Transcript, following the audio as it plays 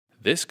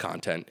This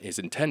content is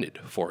intended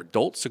for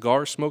adult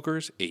cigar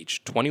smokers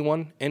aged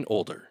 21 and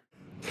older.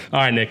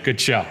 All right, Nick,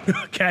 good show.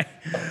 Okay.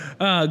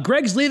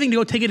 Greg's leaving to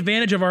go take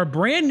advantage of our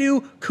brand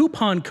new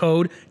coupon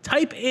code.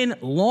 Type in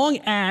Long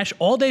Ash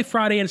all day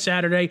Friday and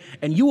Saturday,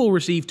 and you will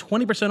receive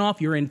 20%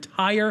 off your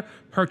entire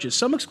purchase.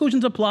 Some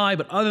exclusions apply,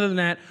 but other than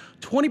that,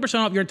 20%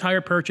 off your entire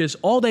purchase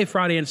all day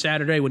Friday and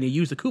Saturday when you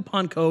use the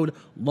coupon code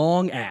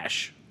Long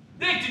Ash.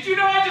 Nick, did you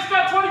know I just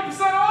got 20%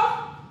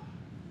 off?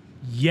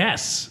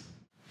 Yes.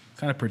 What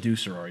kind of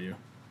producer are you?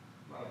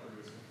 Not a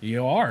producer.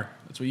 You are.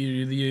 That's what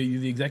you're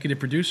the executive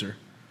producer.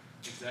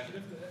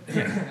 Executive?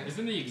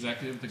 Isn't the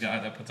executive the guy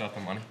that puts out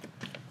the money?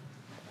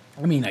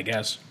 I mean, I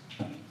guess.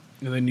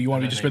 And then you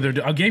want to be just...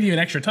 I'll give you an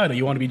extra title.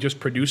 You want to be just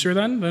producer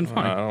then? Then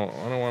fine. I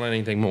don't want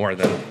anything more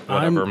than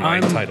whatever my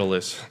title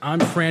is. I'm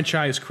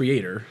franchise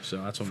creator, so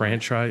that's what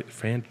French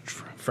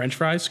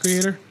fries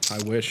creator?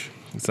 I wish.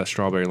 It's that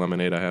strawberry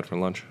lemonade I had for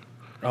lunch.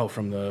 Oh,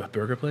 from the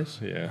burger place?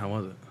 Yeah. How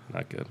was it?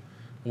 Not good.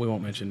 We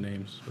won't mention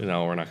names.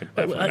 No, we're not going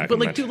to. But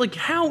like, dude, like,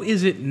 how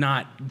is it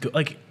not good?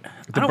 Like,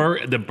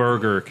 the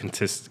burger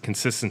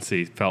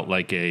consistency felt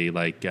like a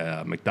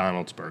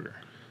McDonald's burger.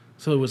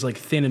 So it was like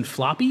thin and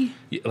floppy?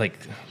 Yeah, like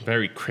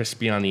very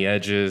crispy on the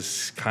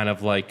edges, kind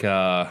of like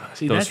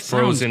See, those that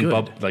frozen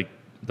sounds good. like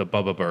the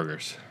Bubba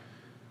burgers.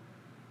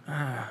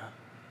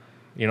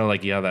 You know,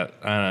 like that.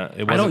 I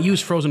don't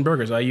use frozen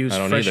burgers. I use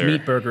fresh either.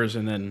 meat burgers,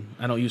 and then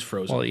I don't use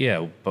frozen. Well,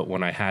 yeah, but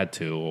when I had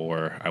to,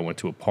 or I went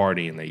to a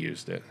party and they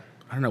used it.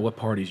 I don't know what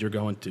parties you're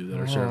going to that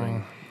are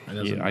serving.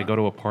 Yeah, I go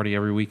to a party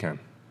every weekend.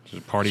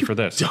 There's a party for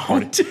this.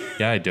 Don't?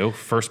 Yeah, I do.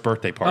 First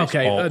birthday parties.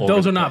 Okay, all over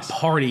those the are not place.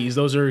 parties.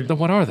 Those are Then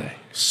what are they?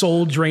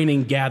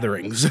 soul-draining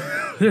gatherings.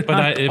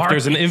 But if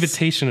there's an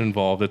invitation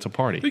involved, it's a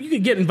party. You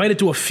could get invited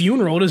to a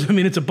funeral. Doesn't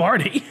mean it's a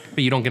party.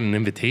 But you don't get an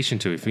invitation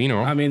to a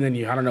funeral. I mean, then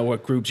I don't know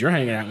what groups you're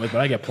hanging out with, but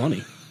I get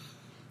plenty.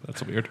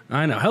 That's weird.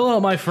 I know. Hello,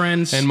 my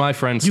friends. And my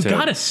friends, You too.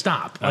 gotta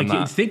stop. I'm Like,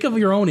 not. think of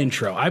your own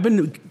intro. I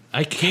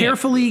can't.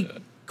 Carefully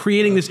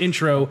creating this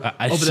intro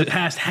over the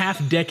past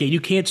half decade.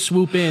 You can't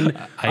swoop in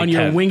on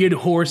your can't. winged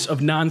horse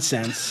of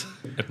nonsense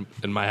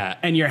In my hat.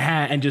 and your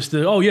hat and just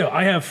oh yeah,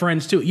 I have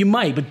friends too. You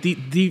might, but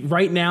the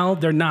right now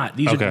they're not.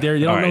 These Okay. are they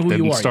don't All know right, who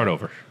then you are. start yet.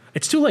 over.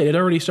 It's too late. It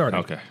already started.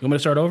 Okay. You want me to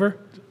start over?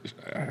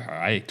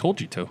 I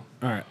told you to. All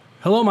right.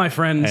 Hello, my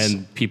friends.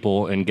 And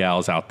people and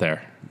gals out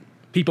there.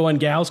 People and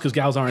gals, because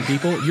gals aren't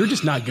people. You're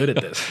just not good at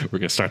this. We're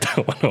going to start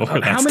that one over. How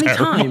That's many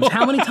terrible. times?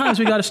 How many times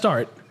we got to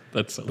start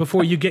That's so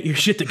before you get your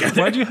shit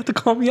together? Why'd you have to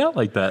call me out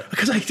like that?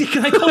 Because I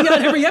call you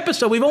out every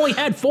episode. We've only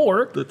had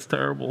 4. That's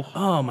terrible.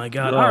 Oh, my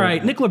God. All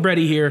right. Nick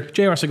Libretti here,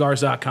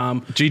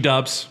 jrcigars.com.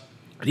 G-dubs.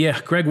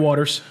 Yeah, Greg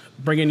Waters,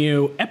 bringing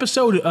you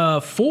episode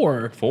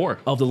 4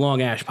 of the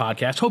Long Ash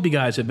podcast. Hope you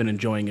guys have been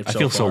enjoying it so far.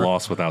 I feel so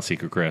lost without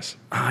Secret Chris.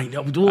 I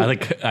know.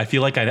 I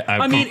feel like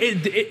I mean,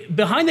 it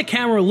behind the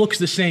camera looks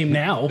the same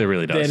now. It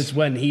really does. Than it's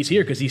when he's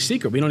here because he's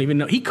secret. We don't even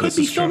know. He could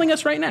be filming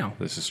us right now.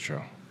 This is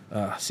true.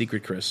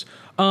 Secret Chris.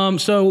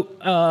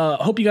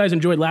 Hope you guys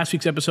enjoyed last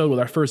week's episode with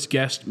our first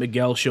guest,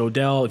 Miguel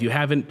Shodell. If you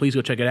haven't, please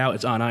go check it out.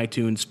 It's on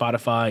iTunes,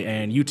 Spotify,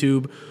 and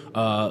YouTube.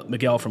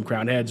 Miguel from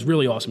Crown Heads.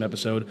 Really awesome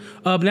episode.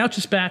 But now it's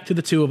just back to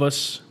the two of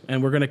us,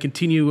 and we're going to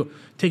continue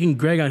taking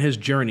Greg on his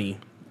journey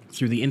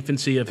through the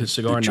infancy of his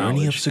cigar knowledge.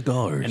 Journey of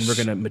cigars. And we're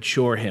going to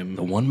mature him.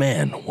 The one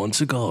man, one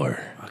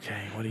cigar. Okay,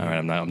 what do you... All right,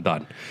 I'm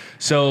done.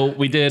 So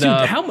we did... Dude,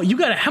 how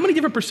many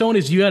different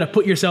personas you got to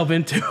put yourself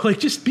into? Like,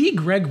 just be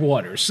Greg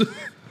Waters.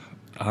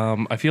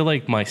 I feel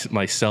like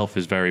myself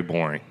is very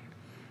boring.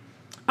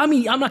 I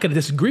mean, I'm not going to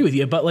disagree with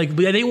you, but like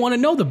they want to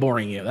know the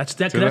boring you. That's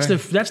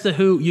the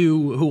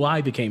who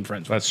I became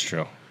friends with. That's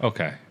true.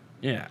 Okay.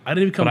 Yeah, I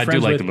didn't become But I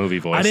friends do like with. the movie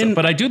voice. I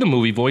But I do the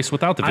movie voice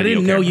without the video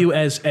didn't know camera. you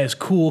as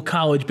cool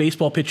college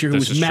baseball pitcher who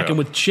This was is macking true.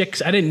 with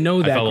chicks. I didn't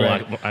know that,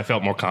 Greg. I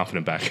felt more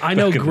confident back. I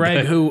know back in the Greg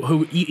day.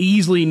 who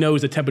easily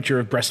knows the temperature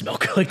of breast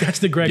milk. Like that's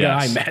the Greg that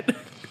I Yes. met.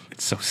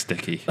 It's so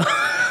sticky.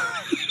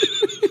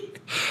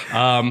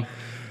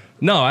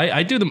 No,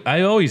 I do the.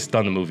 I always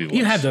done the movie voice.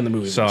 You have done the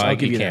movie so voice. I'll I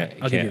give you can't.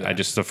 that. I'll give you that. I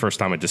just the first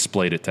time I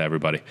displayed it to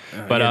everybody.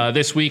 But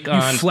this week You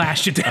on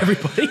flashed it to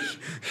everybody.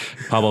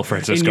 Pablo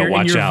Francisco, in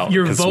watch your- out,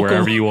 your because vocal-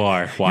 wherever you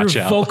are, watch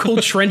your out. vocal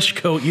trench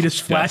coat. You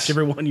just flashed Yes.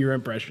 everyone your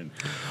impression.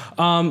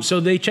 So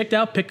they checked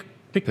out pick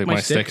Pick my my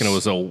stick, sticks. and it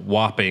was a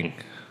whopping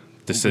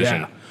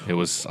decision. Yeah. It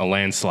was a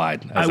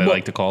landslide, as I well-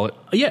 like to call it.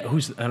 Yeah,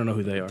 I don't know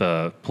who they are.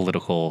 The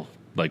political,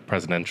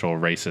 presidential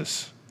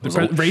racist.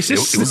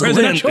 Racist? It was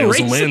Presidential a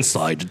racist?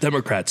 landslide. The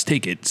Democrats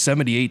take it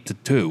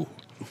 78-2.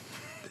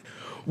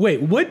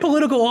 Wait, what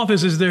political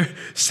office is there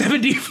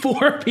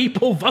 74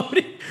 people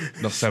voting?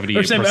 No,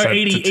 78%. Or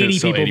 80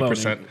 so people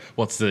 80%. voting.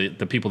 Well, it's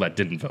the people that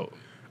didn't vote.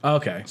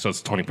 Okay. So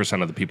it's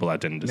 20% of the people that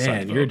didn't decide Man,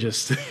 to vote. you're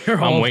just... You're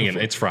I'm all winging over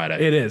it. It's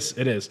Friday. It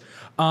is.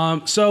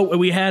 So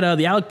we had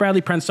the Alec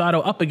Bradley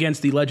Prensado up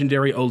against the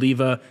legendary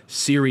Oliva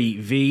Serie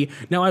V.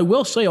 Now, I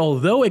will say,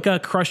 although it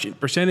got crushed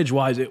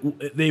percentage-wise,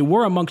 they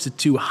were amongst the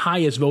 2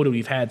 highest voted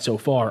we've had so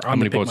far. How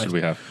many votes did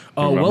we have?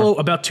 Well,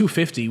 about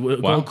 250,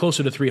 Wow.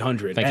 closer to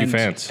 300. Thank you,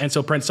 fans. And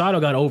so Prensado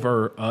got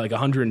over like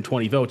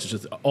 120 votes. It's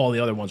just all the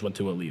other ones went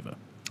to Oliva.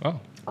 Oh,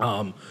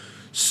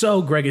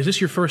 So, Greg, is this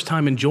your first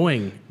time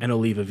enjoying an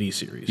Oliva V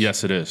series?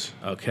 Yes, it is.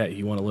 Okay,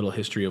 you want a little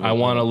history of? I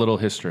want a little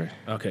history.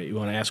 Okay, you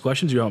want to ask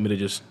questions, or you want me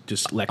to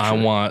just lecture? I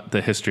want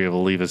the history of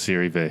Oliva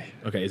Serie V.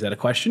 Okay, is that a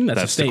question? That's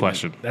a That's the statement.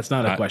 question. That's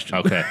not a question.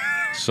 Okay,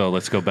 so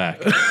let's go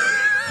back.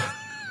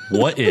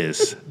 What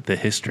is the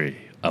history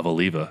of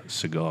Oliva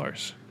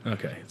cigars?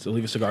 Okay, it's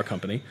Oliva Cigar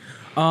Company.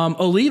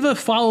 Oliva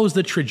follows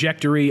the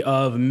trajectory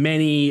of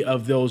many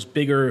of those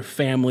bigger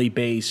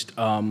family-based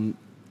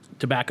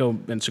tobacco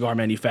and cigar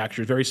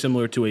manufacturers, very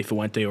similar to a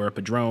Fuente or a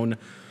Padron.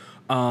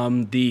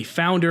 The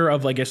founder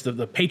of, I guess,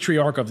 the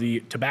patriarch of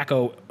the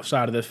tobacco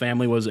side of the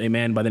family was a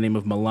man by the name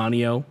of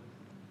Melanio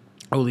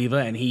Oliva,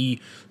 and he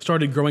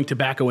started growing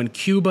tobacco in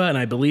Cuba, and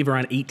I believe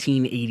around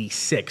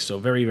 1886, so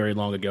very, very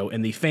long ago,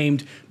 in the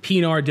famed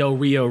Pinar del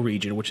Rio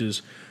region, which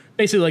is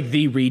basically like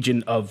the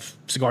region of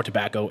cigar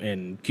tobacco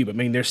in Cuba. I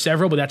mean, there's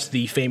several, but that's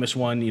the famous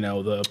one, the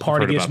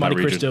Partagas, Monte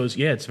Cristos.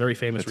 Yeah, it's a very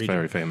famous region.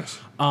 Very famous.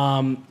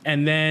 And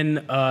then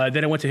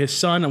it went to his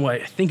son, and I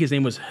think his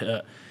name was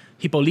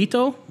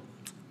Hipólito,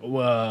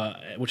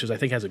 which I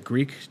think has a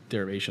Greek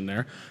derivation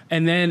there.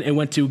 And then it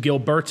went to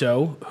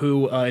Gilberto,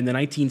 who in the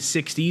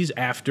 1960s,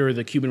 after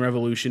the Cuban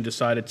Revolution,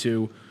 decided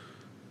to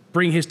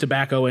bring his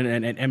tobacco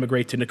and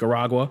emigrate to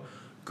Nicaragua.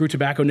 Grew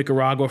tobacco in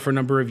Nicaragua for a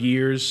number of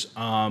years.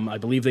 I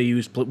believe they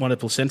used one of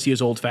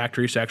Plasencia's old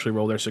factories to actually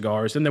roll their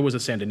cigars. Then there was a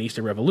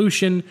Sandinista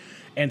revolution,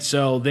 and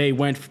so they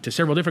went to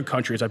several different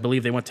countries. I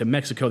believe they went to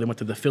Mexico, they went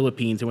to the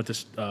Philippines, they went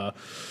to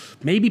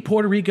maybe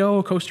Puerto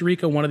Rico, Costa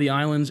Rica, one of the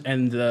islands,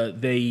 and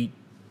they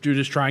were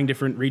just trying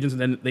different regions,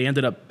 and then they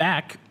ended up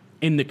back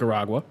in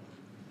Nicaragua,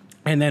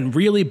 and then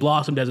really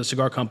blossomed as a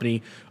cigar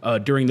company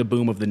during the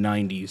boom of the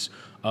 90s.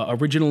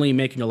 Originally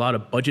making a lot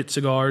of budget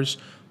cigars,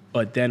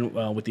 but then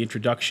with the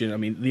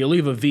introduction, the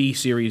Oliva V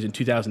series in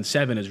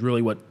 2007 is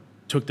really what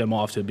took them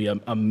off to be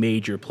a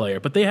major player.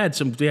 But they have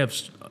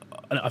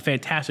a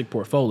fantastic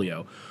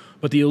portfolio.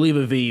 But the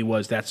Oliva V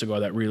was that cigar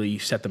that really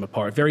set them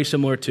apart. Very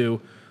similar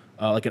to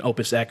like an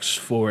Opus X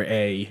for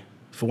a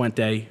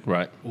Fuente,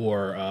 Right.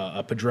 or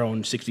a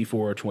Padron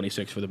 64 or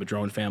 26 for the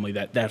Padron family.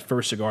 That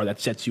first cigar that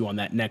sets you on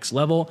that next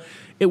level.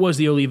 It was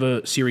the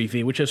Oliva Serie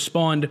V, which has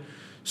spawned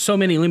so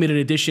many limited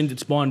editions. It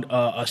spawned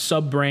a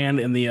sub-brand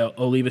in the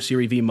Oliva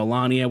Serie V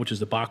Melania, which is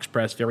the box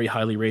press, very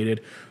highly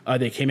rated.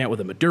 They came out with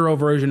a Maduro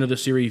version of the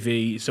Serie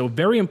V. So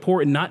very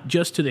important, not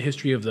just to the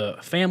history of the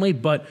family,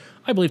 but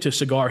I believe to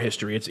cigar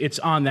history. It's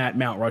on that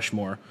Mount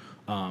Rushmore.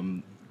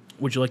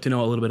 Would you like to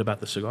know a little bit about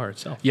the cigar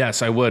itself?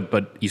 Yes, I would.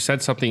 But you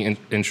said something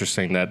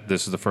interesting that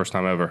this is the first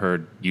time I ever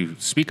heard you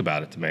speak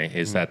about it to me,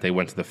 is that they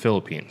went to the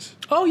Philippines.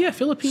 Oh, yeah,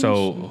 Philippines.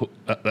 So,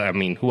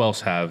 who else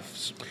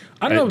have...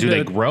 I don't know. Do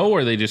they grow,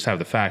 or they just have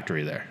the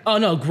factory there? Oh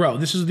no, grow.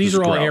 These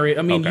are all grow. areas.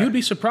 Okay. You'd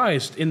be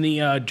surprised. In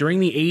the during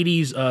the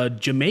 80s,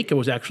 Jamaica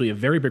was actually a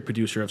very big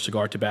producer of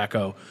cigar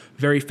tobacco.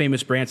 Very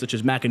famous brands such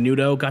as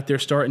Macanudo got their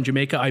start in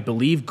Jamaica. I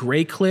believe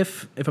Grey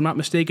Cliff, if I'm not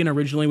mistaken,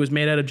 originally was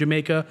made out of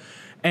Jamaica.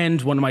 And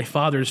one of my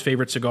father's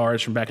favorite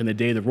cigars from back in the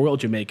day, the Royal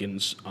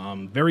Jamaicans.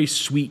 Very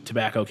sweet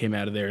tobacco came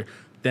out of there.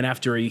 Then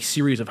after a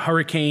series of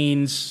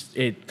hurricanes,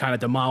 it kind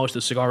of demolished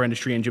the cigar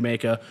industry in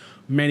Jamaica.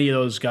 Many of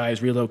those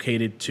guys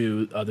relocated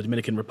to the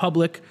Dominican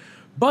Republic.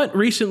 But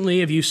recently,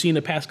 if you've seen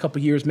the past couple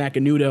of years,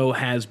 Macanudo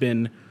has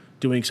been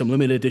doing some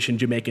limited edition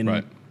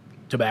Jamaican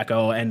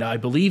tobacco. And I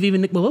believe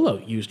even Nick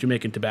Melillo used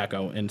Jamaican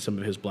tobacco in some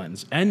of his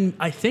blends. And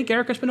I think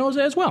Eric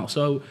Espinosa as well.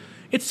 So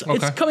it's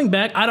coming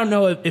back. I don't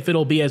know if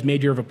it'll be as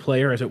major of a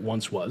player as it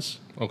once was.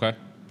 Okay.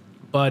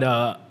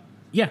 But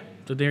yeah.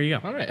 So there you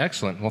go. All right,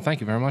 excellent. Well,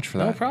 thank you very much for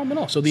that. No problem at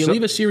all. So the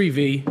Oliva Serie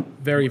V,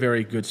 very,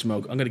 very good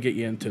smoke. I'm going to get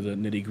you into the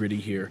nitty-gritty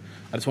here.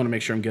 I just want to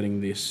make sure I'm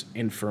getting this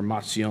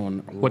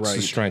information right. What's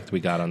the strength we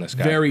got on this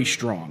guy? Very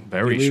strong.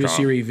 Very the Oliva strong.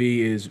 Serie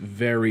V is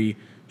very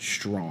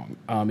strong.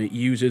 It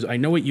uses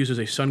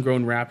a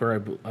sun-grown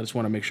wrapper. I just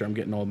want to make sure I'm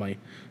getting all my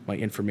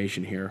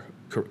information here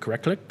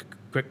correctly.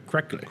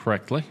 Correctly.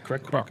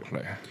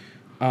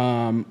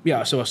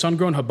 Yeah, so a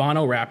sun-grown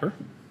Habano wrapper.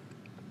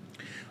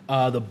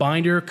 The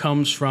binder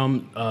comes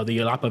from the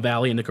Yalapa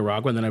Valley in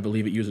Nicaragua, and then I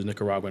believe it uses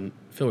Nicaraguan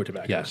filler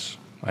tobacco. Yes,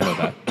 I know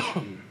that.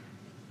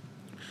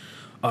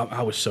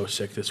 I was so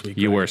sick this week.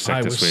 You Greg. were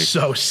sick this week. I was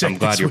so sick. I'm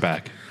glad this you're week.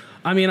 back.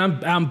 I mean,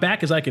 I'm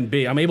back as I can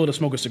be. I'm able to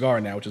smoke a cigar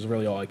now, which is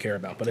really all I care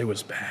about. But it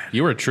was bad.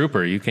 You were a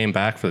trooper. You came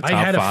back for the I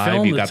top had a five.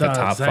 film You got the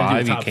top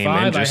five. You came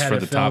in just for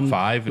the top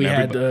five. We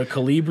had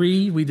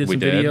Calibri. We did some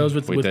videos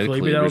with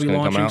Calibri that'll be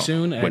launching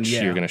soon. Which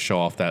and you're going to show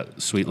off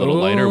that sweet little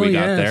lighter we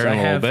got there in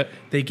a little bit.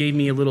 They gave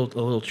me a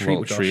little treat,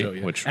 which I'll show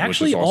you. Which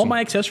Actually, is awesome. all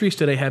my accessories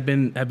today have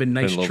been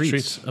nice Little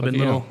treats. Have been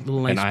Look at little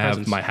you. nice And I presents.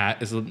 have my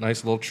hat is a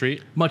nice little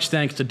treat. Much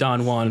thanks to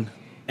Don Juan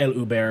El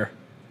Uber.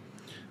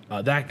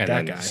 That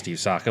And guy.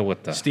 Steve Saka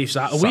with the Steve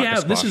Saka. Saka We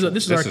have this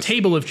is squash. our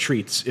table of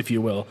treats, if you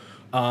will.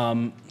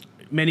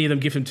 Many of them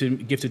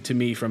gifted to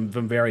me from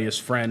various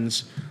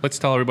friends. Let's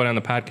tell everybody on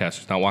the podcast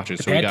who's not watching.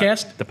 So we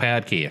podcast? got the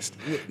podcast.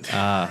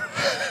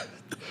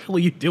 hell are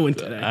you doing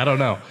today? I don't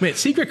know. Man,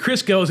 Secret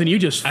Chris goes and you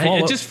just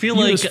fall. I just feel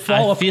you like just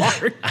fall I feel,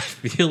 apart. I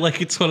feel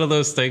like it's one of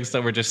those things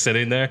that we're just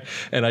sitting there,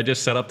 and I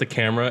just set up the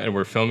camera and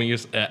we're filming you.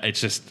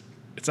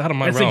 It's out of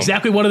my That's realm.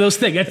 exactly one of those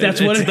things. That's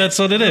what it is. That's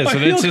what it is. I And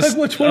feel it's just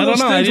like it's one of I don't those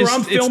know. things where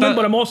I'm filming,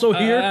 but I'm also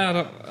here. I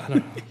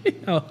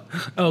don't.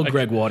 Oh,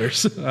 Greg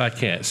Waters. I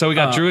can't. So we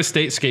got Drew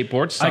Estate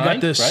skateboards. I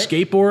got the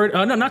skateboard.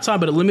 No, not signed,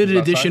 but a limited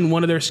Not edition. signed?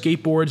 One of their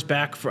skateboards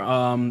back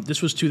from.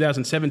 This was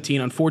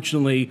 2017.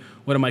 Unfortunately,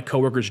 one of my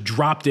coworkers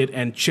dropped it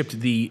and chipped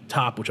the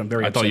top, which I'm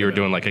very. I upset thought you were about.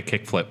 doing like a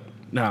kickflip.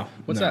 No.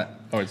 What's no. that?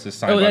 Oh, it's this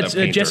signed Oh, by that's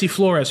the painter. Jesse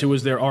Flores, who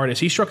was their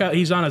artist. He struck out.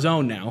 He's on his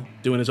own now,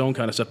 doing his own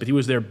kind of stuff. But he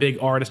was their big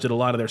artist, did a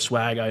lot of their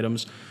swag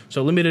items.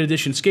 So limited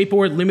edition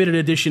skateboard, limited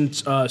edition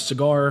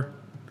cigar.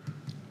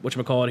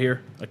 Whatchamacallit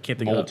here? I can't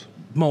think Mold. of it.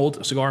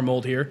 Mold, cigar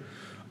mold here.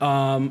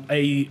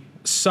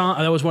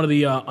 That was one of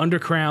the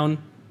Undercrown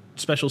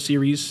special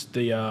series.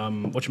 The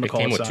whatchamacallit It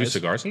came with size. 2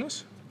 cigars in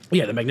this?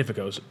 Yeah, the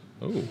Magnificos.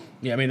 Oh.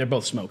 Yeah, I mean they're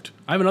both smoked.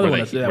 I have another one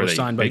that were was they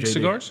signed by big JB.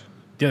 cigars?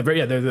 Yeah,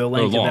 they're the They're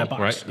length long, of that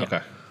box. right?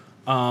 Yeah.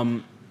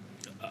 Okay.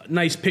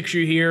 Nice picture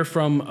here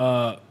from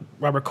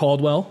Robert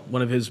Caldwell,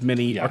 one of his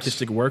many Yes.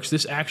 artistic works.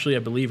 This actually, I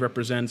believe,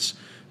 represents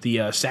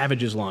the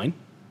Savages line.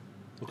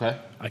 Okay.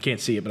 I can't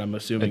see it, but I'm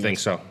assuming. I think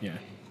it's- so. Yeah.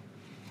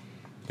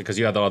 Because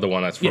you have the other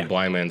one that's for Yeah.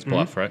 Blind Man's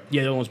Bluff, right?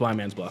 Yeah, the one was Blind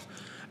Man's Bluff.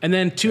 And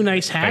then 2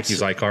 nice hats.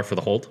 Thank you, Zycar, for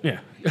the hold. Yeah.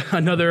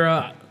 Another,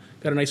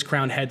 got a nice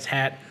Crown Heads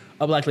hat,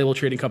 a Black Label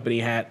Trading Company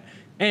hat,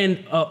 and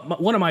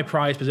one of my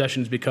prized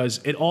possessions,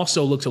 because it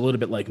also looks a little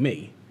bit like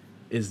me,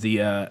 is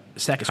the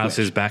Sack of How's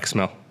Switch. his back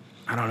smell?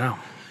 I don't know.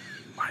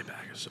 My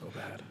bag is so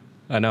bad.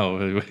 I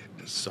know.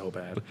 It's so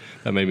bad.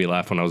 That made me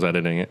laugh when I was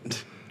editing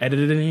it.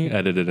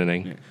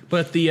 Editing.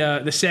 But the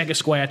Sack of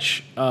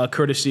Squatch,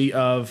 courtesy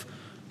of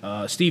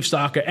Steve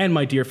Stocka and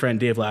my dear friend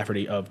Dave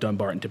Lafferty of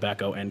Dunbarton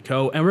Tobacco &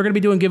 Co. And we're going to be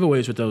doing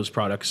giveaways with those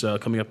products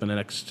coming up in the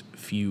next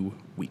few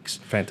weeks.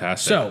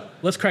 Fantastic. So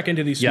let's crack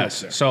into these smokes.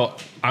 yes. there. So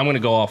I'm going to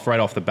go off right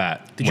off the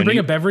bat. Did you bring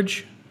a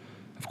beverage?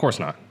 Of course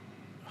not.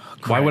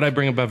 Why would I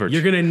bring a beverage?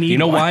 You're gonna need You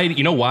know one. why?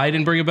 You know why I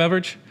didn't bring a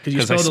beverage? 'Cause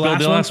you I spilled the spilled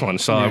the last last one.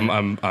 So Yeah.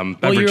 I'm Well,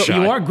 beverage shy.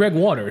 you are Greg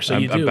Waters, so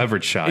I'm you do.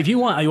 beverage shy. If you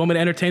want me to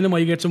entertain them while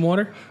you get some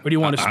water, or do you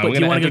want to I'm split? Do you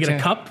gonna want to go get a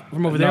entertain- cup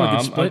from over there? No, We can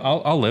I'm- split.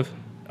 I'll live.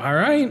 All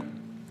right.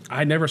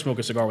 I never smoke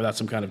a cigar without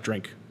some kind of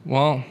drink.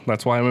 Well,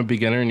 that's why I'm a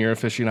beginner and you're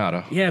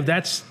aficionado. Yeah,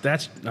 that's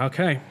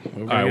okay.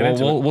 We're All gonna right, get well,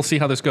 into it. we'll see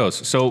how this goes.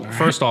 So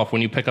first off,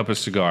 when you pick up a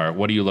cigar,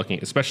 what are you looking?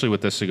 Especially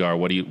with this cigar,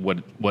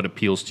 what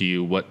appeals to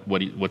you?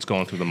 What's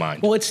going through the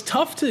mind? Well, it's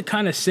tough to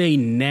kind of say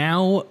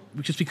now,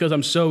 just because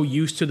I'm so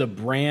used to the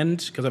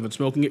brand, because I've been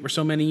smoking it for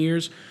so many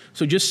years.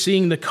 So just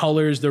seeing the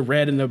colors, the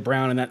red and the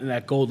brown, and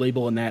that gold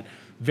label, and that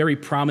very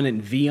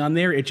prominent V on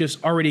there, it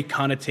just already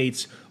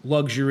connotates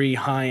luxury,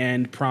 high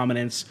end,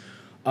 prominence.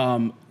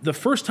 The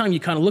first time you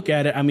kind of look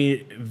at it, I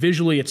mean,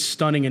 visually it's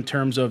stunning in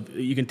terms of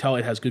you can tell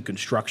it has good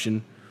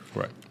construction,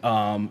 right.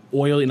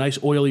 nice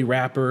oily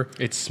wrapper.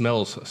 It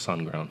smells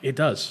sun-grown. It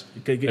does.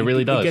 It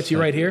really does. It gets you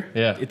right here.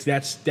 Yeah.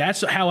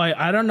 That's how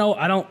I don't know.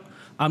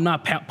 I'm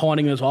not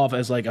pawning this off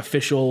as like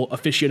official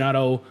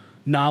aficionado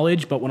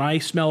knowledge, but when I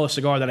smell a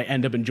cigar that I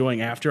end up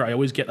enjoying after, I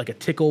always get like a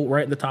tickle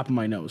right at the top of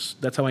my nose.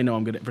 That's how I know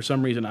I'm good. For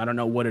some reason, I don't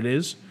know what it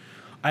is.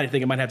 I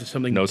think it might have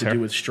something Nose to hair? do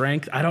with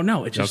strength. I don't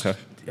know. It just Okay.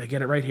 I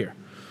get it right here.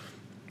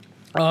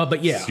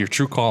 But yeah. It's your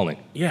true calling.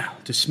 Yeah,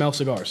 to smell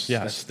cigars.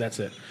 Yes. That's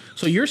it.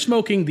 So you're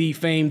smoking the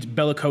famed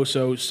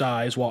Bellicoso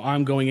size while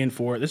I'm going in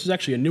for, this is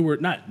actually a newer,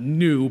 not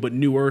new, but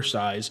newer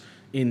size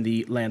in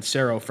the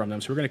Lancero from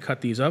them. So we're going to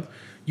cut these up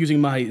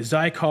using my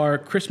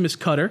Zycar Christmas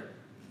cutter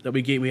that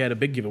we had a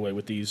big giveaway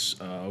with these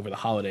over the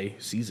holiday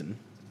season.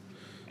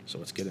 So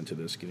let's get into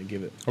this. Gonna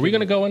give it. Are we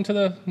going to go into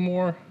the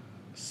more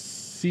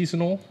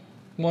seasonal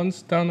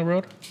ones down the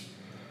road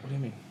What do you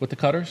mean? with the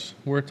cutters?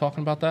 We're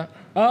talking about that.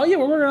 Oh yeah,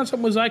 we're working on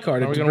something with Zycar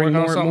we to gonna bring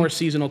work on something? more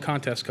seasonal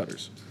contest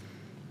cutters.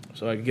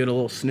 So I can get a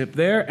little snip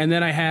there, and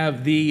then I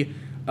have the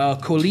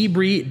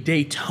Colibri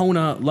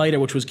Daytona lighter,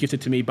 which was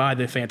gifted to me by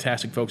the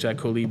fantastic folks at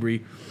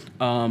Colibri,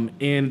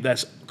 in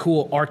that's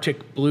cool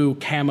Arctic blue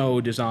camo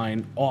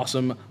design.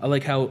 Awesome. I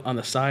like how on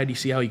the side you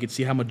can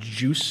see how much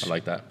juice. I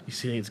like that. You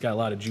see, it's got a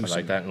lot of I juice.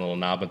 like that. And a little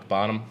knob at the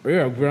bottom.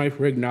 Yeah, nice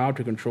rig knob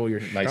to control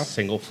your Nice stuff.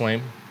 single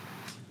flame.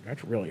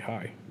 That's really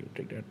high. You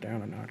take that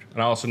down a notch.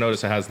 And I also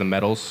noticed it has the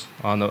metals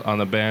on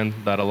the band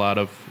that a lot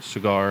of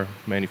cigar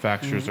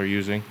manufacturers are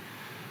using,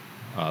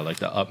 like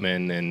the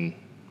Upman. And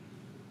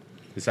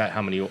is that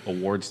how many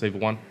awards they've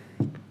won?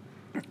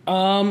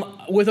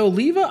 With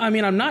Oliva, I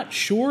mean, I'm not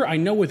sure. I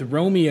know with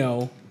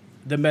Romeo,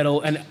 the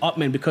metal, and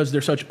Upman, because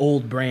they're such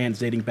old brands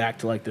dating back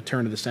to like the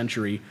turn of the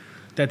century,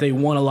 that they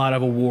won a lot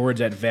of awards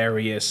at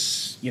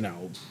various,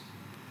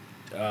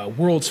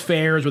 World's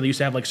Fairs where they used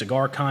to have like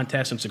cigar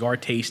contests and cigar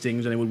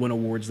tastings, and they would win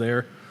awards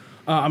there.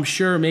 I'm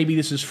sure maybe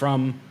this is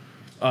from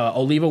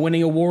Oliva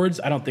winning awards.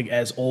 I don't think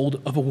as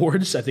old of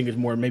awards. I think it's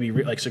more maybe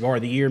like Cigar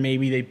of the Year.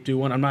 Maybe they do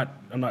one. I'm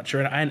not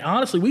sure. And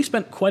honestly, we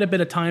spent quite a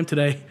bit of time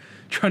today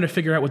trying to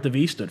figure out what the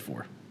V stood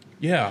for.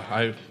 Yeah,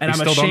 And I'm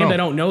still ashamed don't know. I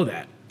don't know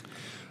that.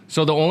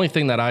 So the only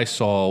thing that I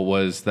saw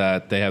was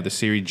that they have the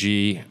Series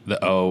G,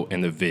 the O,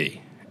 and the V.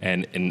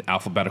 And in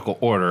alphabetical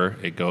order,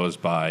 it goes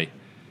by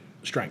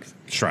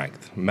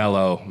Strength.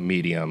 mellow,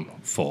 medium,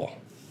 full.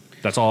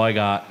 That's all I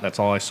got. That's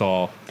all I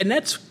saw. And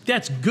that's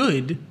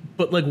good,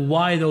 but like,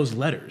 why those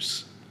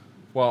letters?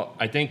 Well,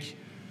 I think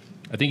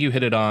you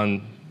hit it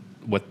on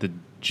with the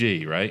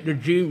G, right? The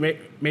G,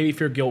 maybe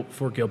for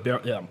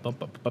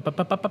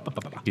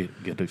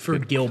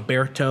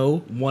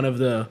Gilberto, one of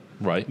the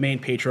Right. main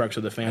patriarchs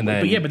of the family.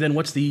 then- but then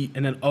what's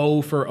and then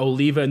O for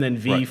Oliva, and then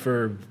V Right.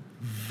 for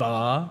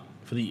Va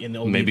for the in the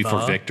Oliva. Maybe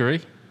for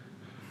victory.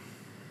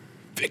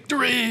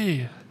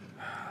 Victory!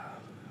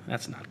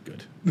 That's not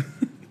good.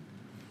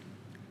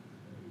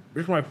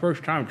 This is my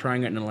first time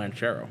trying it in a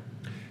Lancero.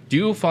 Do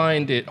you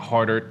find it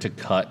harder to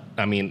cut?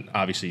 I mean,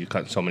 obviously you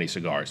cut so many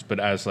cigars, but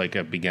as like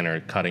a beginner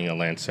cutting a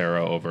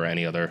Lancero over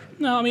any other,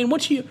 No, I mean,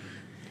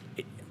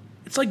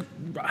 it's like,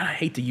 I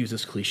hate to use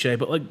this cliche,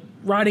 but like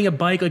riding a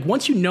bike, like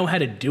once you know how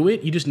to do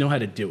it, you just know how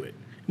to do it.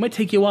 It might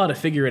take you a while to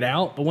figure it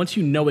out, but once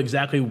you know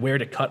exactly where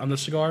to cut on the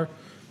cigar,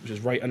 which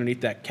is right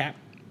underneath that cap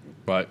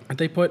but that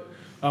they put,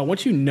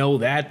 once you know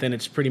that, then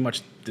it's pretty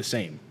much the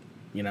same.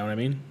 You know what I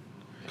mean?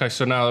 okay.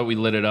 So now that we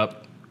lit it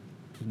up,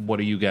 what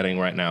are you getting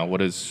right now?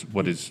 What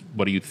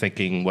are you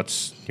thinking?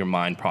 What's your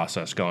mind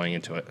process going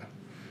into it?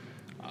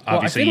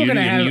 Obviously, think we're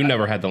gonna have- you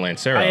never had the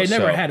Lancero. I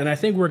never so- had, and I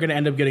think we're going to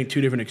end up getting two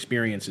different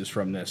experiences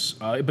from this.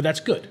 But that's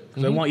good,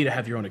 because I want you to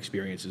have your own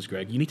experiences,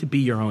 Greg. You need to be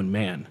your own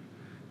man,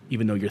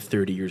 even though you're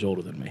 30 years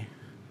older than me.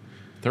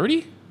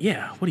 30?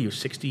 Yeah, what are you,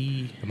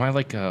 60? Am I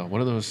like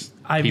what are those?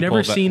 I've people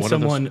never that- seen what are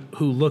those- someone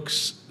who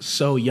looks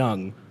so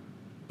young,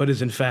 but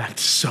is in fact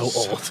so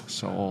old.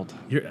 so old.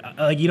 You're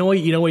like, you know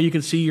what you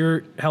can see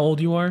how old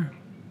you are?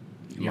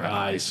 Your My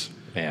eyes.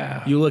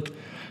 Yeah. You look.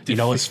 You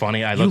know what's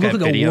funny? I You look look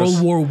at like videos.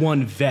 a World War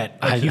I vet.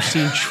 Like you've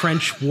seen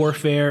trench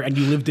warfare and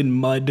you lived in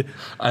mud.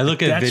 I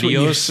look at That's what you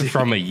videos see.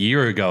 from a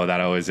year ago that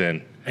I was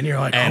in. And you're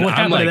like, And what I'm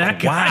happened like, to that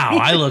guy? wow,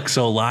 I look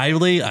so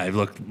lively. I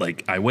look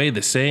like I weigh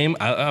the same.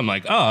 I'm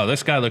like, oh,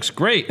 this guy looks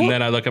great. And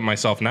then I look at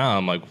myself now.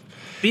 I'm like,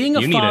 Being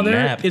a You need a father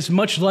nap. is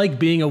much like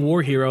being a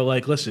war hero.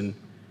 Like, listen,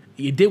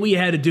 you did what you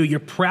had to do. You're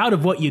proud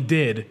of what you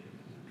did,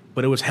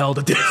 but it was hell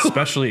to do.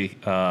 especially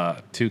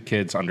 2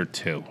 kids under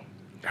 2.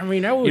 I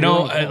mean, that was You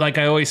know, really cool. like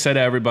I always say to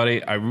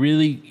everybody, I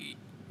really,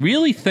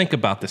 really think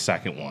about the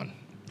second one.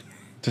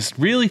 Just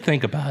really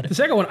think about the it.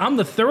 second one, I'm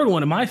the third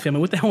one in my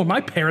family. What the hell were my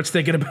parents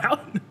thinking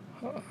about?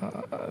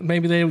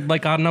 Maybe they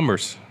like odd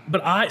numbers.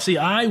 But I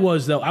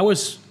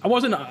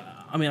wasn't.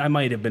 I mean, I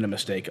might have been a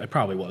mistake. I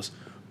probably was,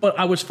 but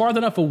I was far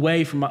enough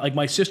away from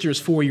my sister is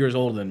 4 years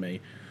older than me.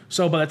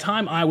 So by the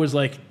time I was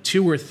like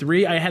 2 or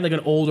 3, I had like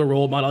an older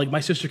role model. Like my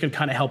sister can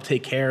kind of help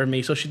take care of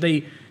me. So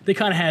they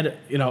kind of had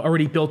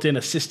already built-in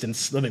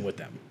assistants living with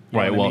them. You know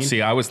Right. what I Well, mean?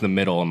 see, I was the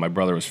middle, and my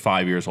brother was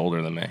 5 years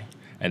older than me,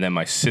 and then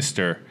my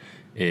sister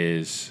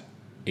is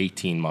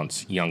 18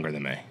 months younger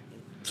than me.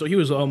 So he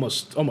was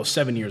almost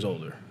 7 years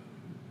older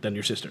than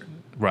your sister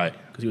Right.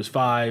 because he was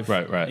 5.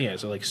 Right. Yeah,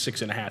 so like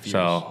 6.5 years.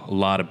 So a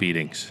lot of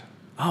beatings.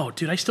 Oh,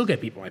 dude, I still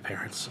get beat by my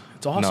parents.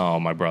 It's awesome. No,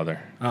 my brother.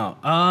 Oh,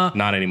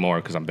 Not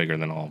anymore because I'm bigger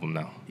than all of them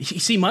now. you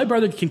see, my older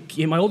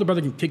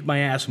brother can kick my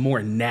ass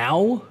more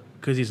now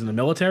because he's in the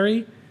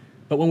military.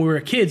 But when we were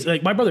kids,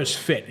 like my brother's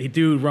fit. He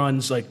dude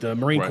runs like the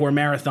Marine Right. Corps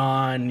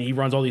marathon. He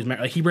runs all these.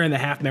 Like he ran the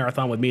half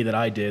marathon with me that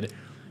I did,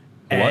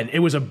 and What? it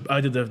was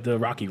I did the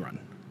Rocky run,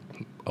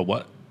 A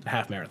what? the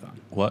half marathon.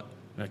 What?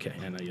 Okay,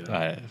 I know you know.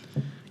 I,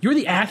 You're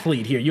the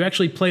athlete here. You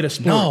actually played a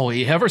sport. no,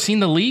 you ever seen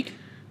the league?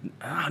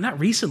 Not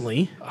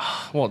recently.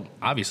 Well,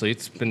 obviously,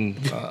 it's been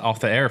off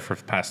the air for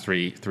the past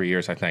three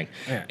years, I think.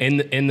 Yeah.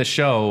 In the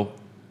show,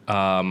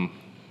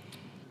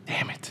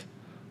 damn it,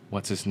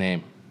 what's his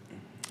name?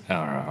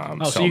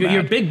 I'm So you're a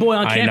mad. big boy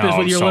on I campus know,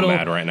 with I'm your so little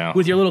mad right now.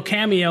 with your little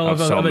cameo I'm of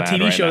so a mad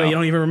TV right show that now. you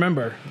don't even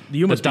remember.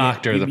 You the must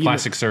doctor, be, the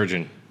plastic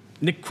surgeon.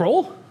 Nick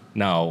Kroll.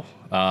 No,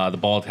 the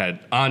bald head,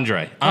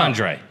 Andre.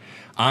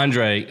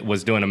 Andre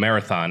was doing a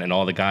marathon, and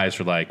all the guys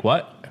were like,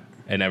 "What?"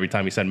 And every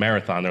time he said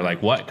marathon, they're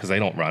like, "What?" Because they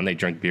don't run; they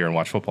drink beer and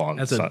watch football. On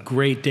That's the a sun.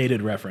 great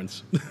dated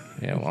reference.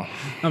 Yeah, well,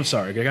 I'm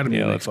sorry, I got to be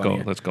yeah. really Let's funny go.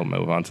 here. Let's go.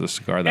 Move on to the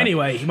cigar. Then.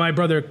 Anyway, my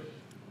brother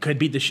could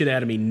beat the shit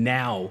out of me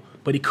now,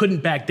 but he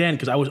couldn't back then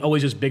because I was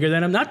always just bigger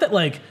than him. Not that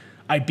like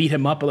I beat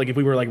him up, but like if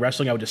we were like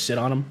wrestling, I would just sit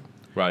on him.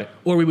 right?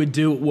 Or we would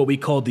do what we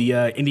called the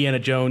Indiana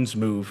Jones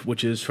move,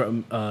 which is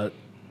from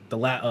the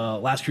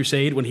Last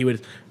Crusade when he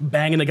would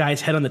bang in the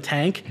guy's head on the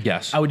tank.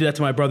 Yes. I would do that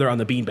to my brother on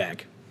the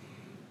beanbag.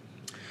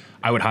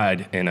 I would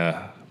hide in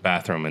a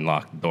bathroom and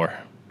lock the door.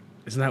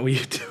 Isn't that what you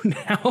do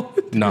now?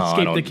 to No, I escape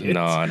the don't. kids?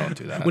 No, I don't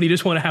do that. When you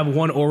just want to have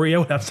one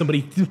Oreo, have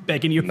somebody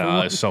begging you for No,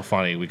 one. it's so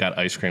funny. We got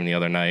ice cream the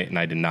other night, and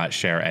I did not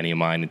share any of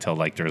mine until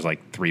like there was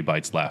like 3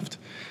 bites left.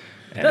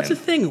 And That's the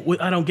thing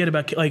I don't get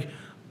about like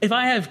if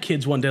I have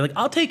kids one day, like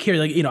I'll take care,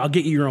 like I'll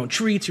get you your own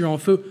treats, your own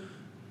food,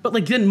 but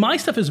like then my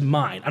stuff is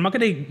mine. I'm not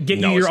gonna get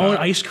No, you your it's own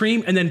not. ice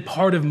cream and then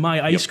part of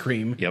my ice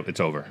cream. Yep, it's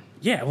over.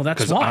 Yeah, well that's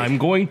Because why. I'm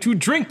going to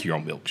drink your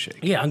milkshake.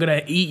 Yeah, I'm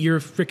gonna eat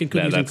your freaking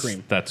cookies and that's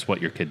cream. that's what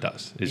your kid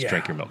does is Yeah.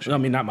 drink your milkshake. I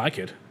mean, not my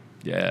kid.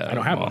 Yeah, I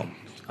don't have well, one.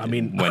 I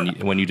mean,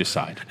 when you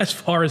decide, as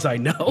far as I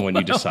know, when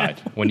you decide,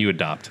 when you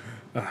adopt.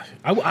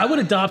 I would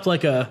adopt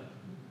like a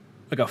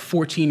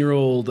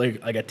 14-year-old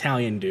like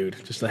Italian dude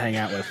just to hang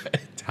out with,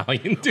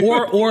 Italian dude.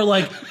 or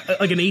like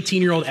an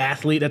 18-year-old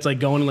athlete that's like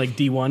going to like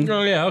D1.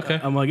 Oh yeah, okay.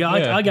 I'm like,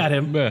 I got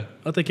him. Yeah.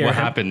 I'll take care What of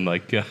him. happened?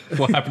 Like,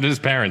 what happened to his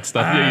parents?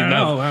 I don't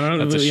know.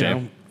 That's a You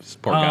shame. know. This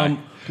poor guy.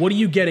 What are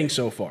you getting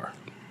so far?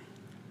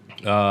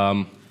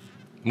 I'm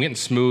getting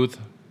smooth.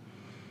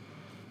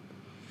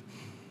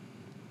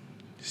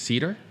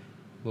 Cedar,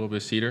 a little bit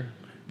of cedar,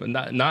 but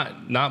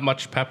not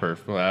much pepper.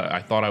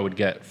 I thought I would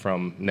get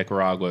from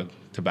Nicaragua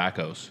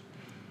tobaccos.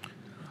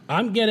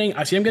 I'm getting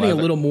a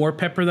little more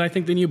pepper than I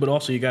think than you, but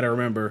also you got to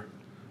remember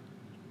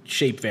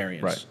shape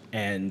variance Right.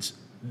 and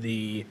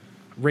the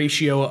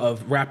ratio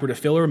of wrapper to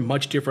filler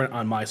much different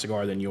on my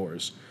cigar than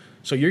yours.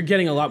 So you're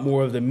getting a lot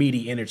more of the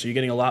meaty innards. So you're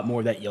getting a lot more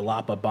of that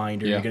Yalapa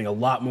binder. Yeah. You're getting a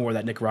lot more of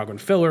that Nicaraguan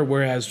filler,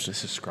 whereas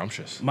This is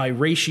scrumptious. my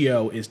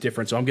ratio is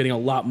different. So I'm getting a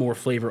lot more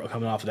flavor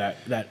coming off of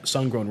that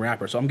sun-grown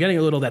wrapper. So I'm getting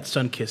a little of that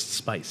sun-kissed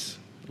spice,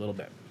 a little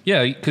bit.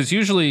 Yeah, because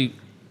usually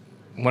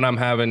when I'm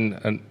having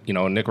a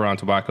Nicaraguan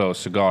tobacco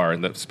cigar,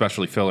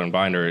 especially filler and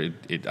binder,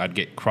 I'd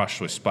get crushed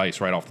with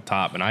spice right off the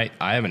top, and I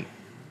haven't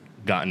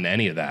gotten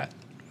any of that.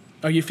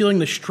 Are you feeling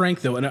the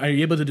strength, though? And are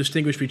you able to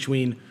distinguish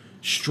between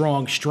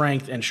strong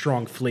strength and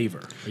strong flavor?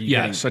 Are you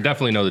Yes, I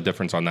definitely know the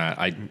difference on that.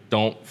 I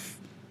don't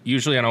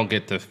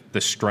get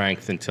the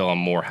strength until I'm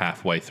more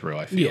halfway through,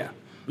 I feel. Yeah.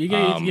 You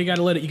got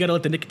to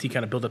let the nicotine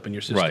kind of build up in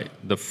your system. Right.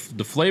 The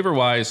flavor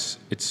wise,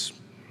 it's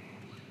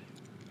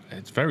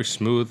very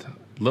smooth.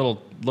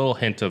 Little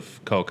hint of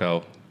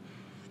cocoa.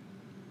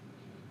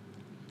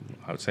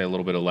 I would say a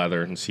little bit of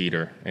leather and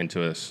cedar into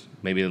this.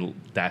 Maybe a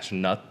dash of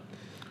nut.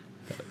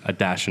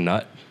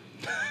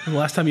 The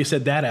last time you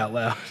said that out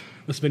loud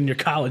must have been in your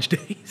college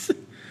days.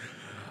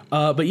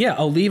 But yeah,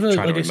 Oliva,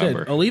 Trying to like I said,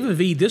 remember. Oliva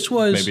V, this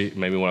was...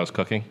 Maybe when I was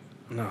cooking.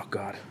 Oh,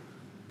 God.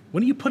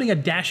 When are you putting a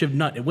dash of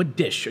nut in? What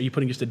dish are you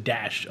putting just a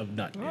dash of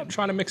nut in? I'm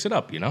trying to mix it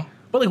up,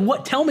 But like,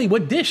 what? Tell me,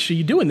 what dish are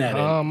you doing that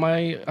in?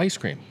 My ice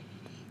cream.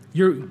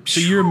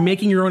 You're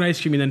making your own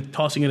ice cream and then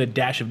tossing in a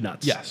dash of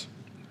nuts. Yes.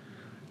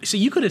 So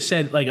you could have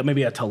said like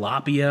maybe a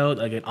tilapia,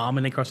 like an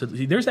almond encrusted.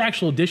 There's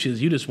actual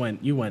dishes.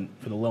 You went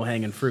for the low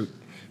hanging fruit.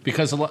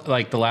 Because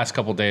like the last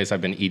couple days,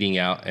 I've been eating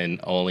out and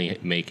only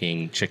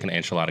making chicken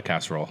enchilada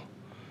casserole.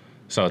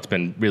 So it's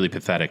been really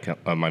pathetic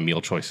on my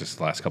meal choices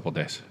the last couple of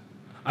days.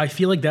 I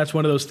feel like that's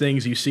one of those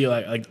things you see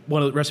like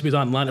one of the recipes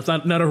online. It's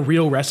not a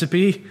real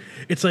recipe.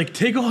 It's like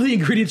take all the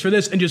ingredients for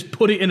this and just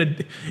put it in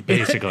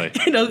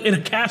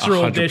a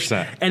casserole 100%. dish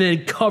and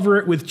then cover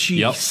it with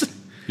cheese.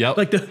 Yep.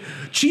 Like the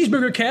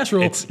cheeseburger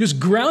casserole, just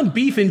ground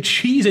beef and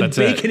cheese and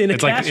bacon in a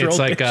casserole. It's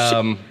like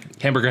dish.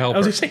 Hamburger Helper. I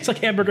was gonna say it's like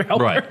hamburger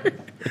helper. Right.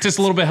 It's just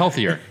a little bit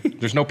healthier.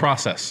 There's no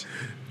process.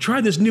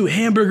 Try this new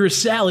hamburger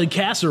salad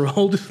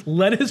casserole, just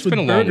lettuce with been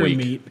a long burger week.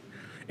 meat.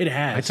 It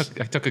has.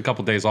 I took a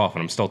couple days off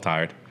and I'm still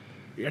tired.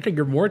 I think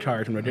you're more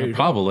tired from the day.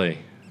 Probably.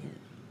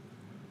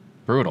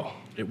 Brutal.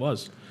 It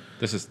was.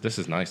 This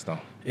is nice though.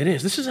 It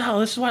is. This is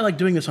why I like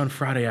doing this on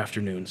Friday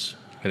afternoons.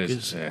 It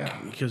is. Yeah.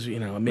 Because maybe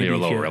You're a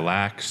if little you,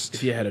 relaxed.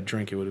 if you had a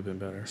drink, it would have been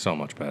better. So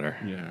much better.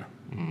 Yeah.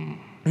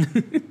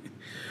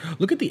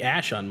 Look at the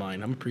ash on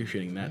mine. I'm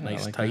appreciating that.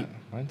 Nice I like tight.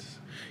 that.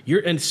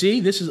 Mine's, And see,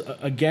 this is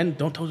again.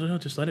 Don't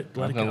just let it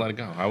I'm go. gonna let it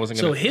go. I wasn't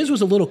So gonna. his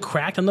was a little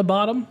cracked on the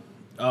bottom,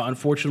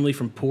 unfortunately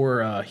from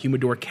poor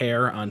humidor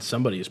care on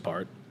somebody's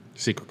part.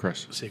 Secret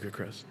Chris. Secret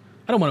Chris.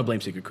 I don't want to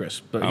blame Secret Chris,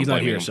 but I'm he's not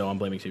blaming here, him. so I'm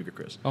blaming Secret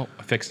Chris. Oh,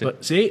 I fixed it.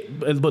 But see,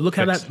 but look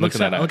how Fixed. that Look looks.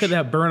 at that Look at ash.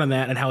 that burn on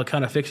that and how it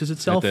kind of fixes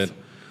itself. It did.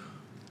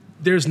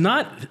 There's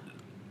not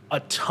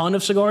a ton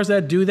of cigars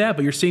that do that,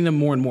 but you're seeing them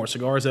more and more.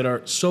 Cigars that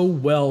are so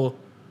well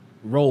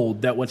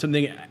rolled that when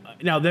something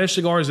now there's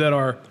cigars that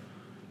are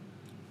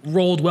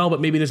rolled well, but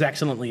maybe there's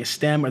accidentally a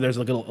stem or there's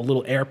like a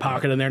little air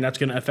pocket in there, and that's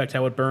going to affect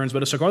how it burns.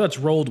 But a cigar that's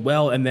rolled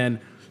well and then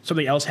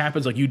something else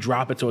happens, like you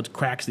drop it so it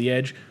cracks the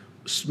edge.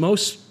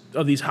 Most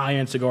of these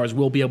high-end cigars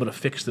will be able to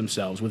fix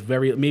themselves with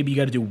maybe you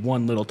got to do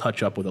one little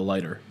touch up with a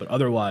lighter, but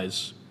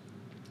otherwise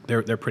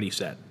they're pretty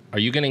set. Are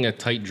you getting a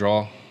tight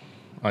draw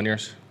on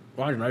yours?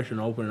 Mine's nice and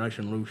open, nice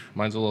and loose.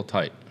 Mine's a little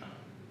tight.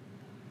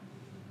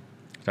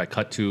 Did I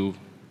cut too?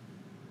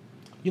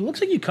 It looks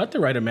like you cut the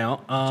right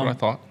amount. That's what I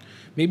thought.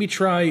 Maybe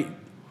try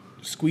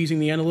squeezing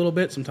the end a little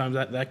bit. Sometimes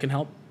that can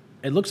help.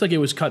 It looks like it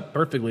was cut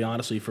perfectly,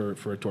 honestly, for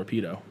a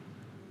torpedo.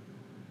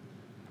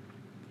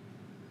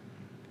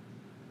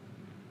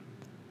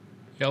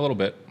 Yeah, a little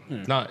bit.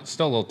 Not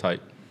still a little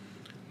tight.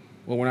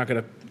 Well, we're not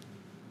going to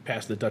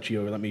pass the Dutchie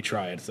over. Let me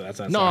try it. So that's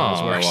not how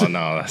this works. Well,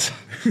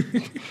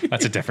 no,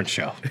 that's a different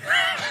show.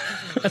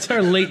 That's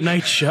our late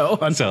night show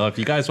on So if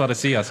you guys want to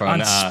see us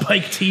on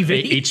Spike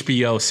TV.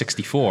 HBO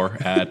 64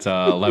 at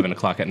 11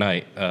 o'clock at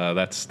night,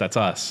 that's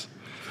us.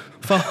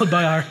 Followed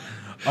by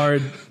our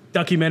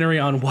documentary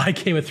on why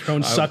Game of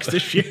Thrones sucks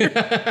this year.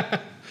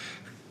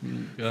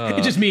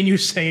 It's just me and you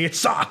saying it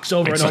sucks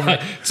over and over.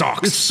 It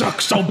sucks. It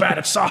sucks so bad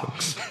it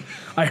sucks.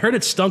 I heard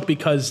it stunk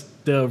because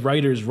the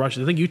writers rushed.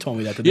 I think you told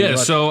me that. Yeah,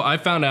 so I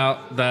found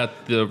out that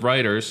the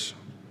writers,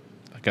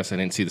 guess I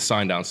didn't see the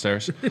sign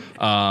downstairs.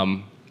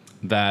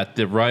 That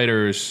the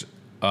writers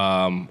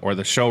or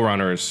the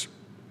showrunners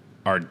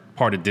are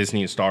part of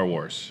Disney and Star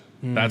Wars.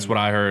 That's what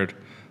I heard.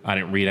 I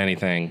didn't read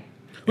anything.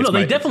 Well, It's no,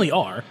 they my- definitely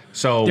are.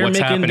 So they're what's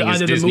making happening is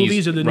either the Disney's,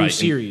 movies or the new right,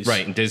 series.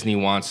 Right, and Disney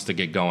wants to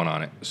get going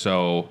on it.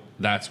 So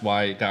that's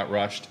why it got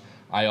rushed.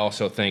 I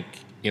also think,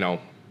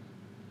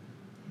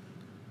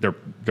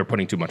 they're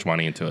putting too much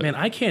money into it. Man,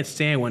 I can't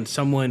stand when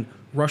someone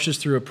rushes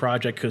through a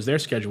project because their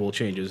schedule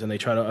changes and they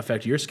try to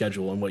affect your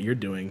schedule and what you're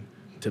doing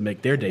to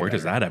make their day Where better.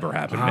 does that ever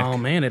happen, Oh, Nick?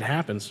 man, it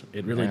happens.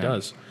 It really Man,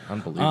 does.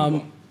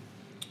 Unbelievable.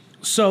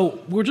 So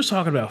we're just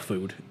talking about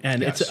food,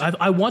 and Yes.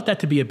 I want that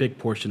to be a big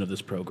portion of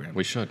this program.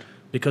 We should.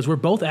 Because we're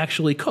both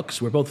actually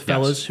cooks. We're both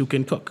fellas who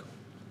can cook.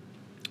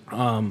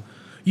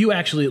 You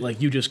actually,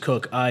 you just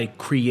cook. I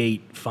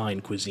create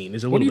fine cuisine.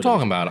 Is a What are little you bit of-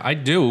 talking about? I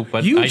do,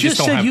 but You I just just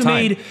don't said have you time.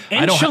 made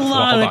I don't have- well,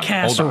 enchilada hold on,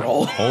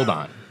 casserole.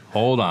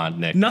 Hold on,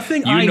 Nick.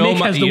 Nothing I make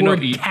has the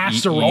word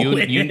casserole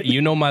in it.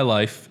 You know my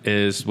life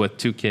is with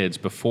 2 kids.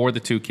 Before the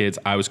 2 kids,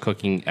 I was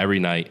cooking every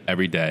night,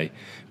 every day.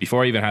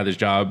 Before I even had this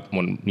job,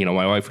 when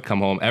my wife would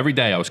come home, every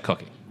day I was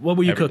cooking. What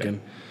were you Every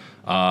cooking?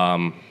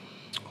 day.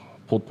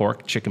 Pulled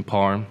pork, chicken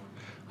parm.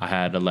 I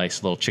had a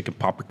nice little chicken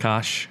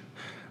paprikash.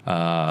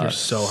 You're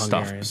so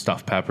Hungarian.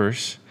 Stuffed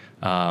peppers.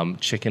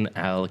 Chicken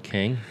a la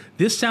king.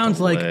 This sounds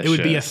like it would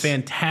be a Delicious.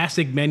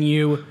 fantastic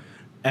menu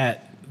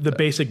at the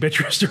basic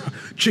bitch restaurant.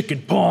 Chicken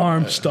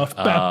parm, stuffed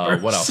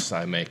peppers. What else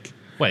I make?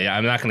 Wait,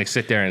 I'm not going to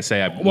sit there and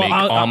say I make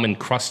I'll- almond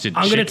crusted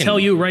chicken. I'm going to tell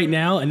you right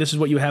now, and this is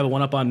what you have a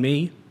one up on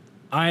me.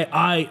 I'm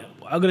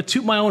going to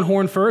toot my own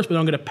horn first, but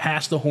I'm going to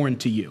pass the horn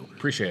to you.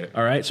 Appreciate it.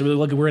 All right, so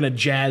we're in a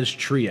jazz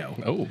trio.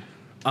 Oh.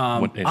 What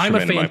I'm a instrument am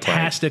I playing?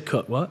 fantastic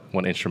cook. What?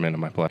 What instrument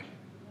am I playing?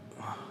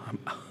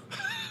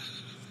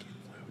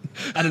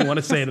 I didn't want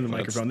to say it in the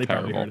That's microphone. They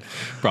probably terrible. heard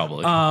it.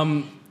 Probably.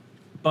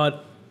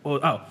 But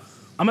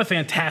I'm a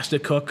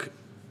fantastic cook,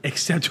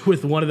 except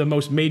with one of the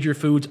most major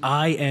foods.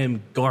 I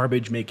am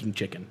garbage making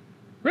chicken.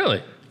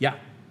 Really? Yeah,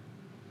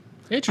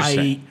 Interesting.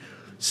 I eat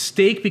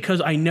steak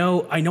because I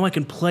know I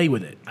can play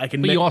with it. I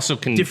can. but make you also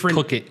can different.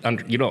 cook it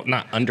under. You don't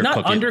not undercook Not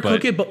it. undercook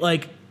but it, but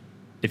like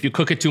if you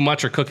cook it too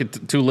much or cook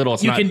it too little,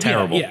 it's you not can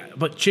terrible. Yeah,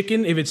 but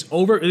chicken, if it's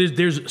over,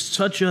 there's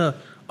such a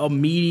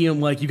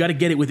medium. Like you got to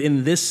get it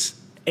within this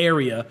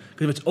area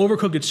because if it's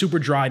overcooked, it's super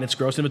dry and it's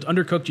gross. And if it's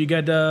undercooked, you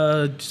get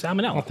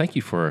salmonella. Well, thank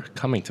you for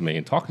coming to me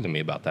and talking to me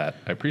about that.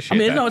 I appreciate I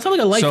mean, that. no, it's not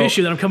like a life So-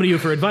 issue that I'm coming to you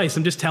for advice.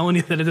 I'm just telling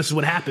you that this is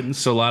what happens.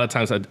 So a lot of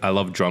times I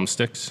love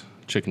drumsticks,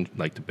 chicken,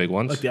 like the big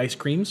ones. Like the ice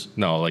creams.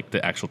 No, like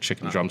the actual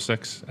chicken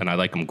drumsticks, and I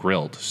like them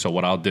grilled. So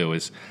what I'll do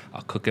is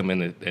I'll cook them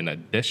in a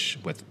dish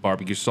with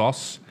barbecue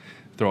sauce,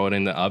 throw it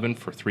in the oven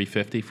for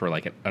 350 for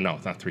like no,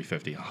 it's not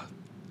 350,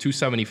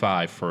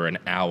 275 for an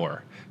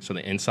hour. So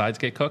the insides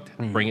get cooked.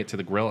 Bring it to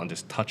the grill and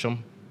just touch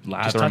them,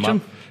 lather touch them 'em?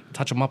 up,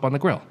 touch them up on the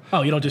grill.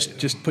 Oh, you don't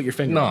just put your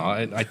finger. No,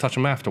 on it. I touch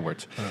them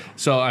afterwards.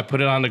 So I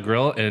put it on the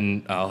grill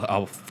and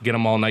I'll get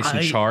them all nice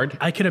and charred.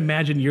 I can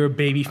imagine your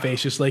baby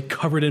face just like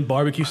covered in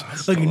barbecue,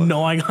 like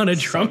gnawing on a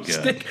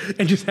drumstick,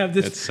 and just have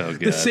this It's so the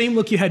good. same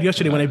look you had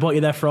yesterday when I bought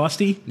you that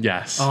Frosty.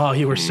 Yes. Oh,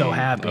 you were so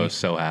happy. I was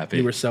so happy.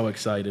 You were so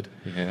excited.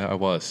 Yeah, I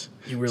was.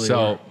 You really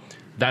so were.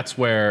 that's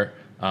where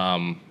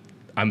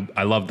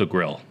I love the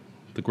grill.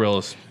 The grill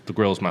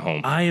is my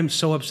home. I am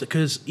so upset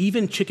because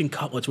even chicken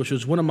cutlets, which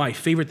was one of my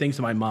favorite things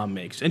that my mom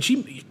makes, and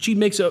she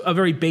makes a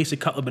very basic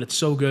cutlet, but it's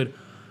so good.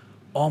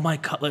 All my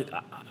cutlet,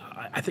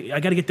 I think I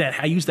got to get that.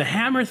 I use the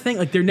hammer thing.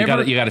 Like they're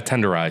never. You got to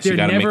tenderize. They're You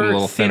got to make them a never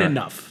little thin thinner.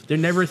 enough. They're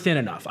never thin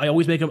enough. I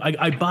always make them.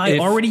 I buy If-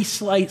 already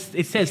sliced.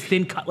 It says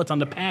thin cutlets on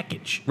the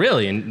package.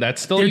 Really, and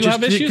that's still They're you just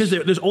have issues. because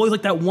there's always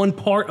like that one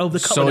part of the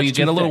cutlet. So that's you too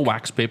get a little thick.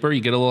 wax paper,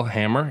 you get a little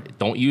hammer.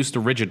 Don't use the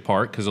rigid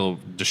part because it'll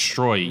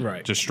destroy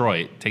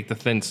it. Take the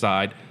thin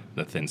side,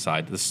 the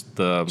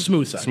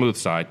Smooth side. smooth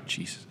side.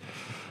 Jesus,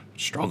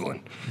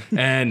 struggling,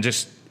 and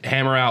just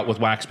hammer out with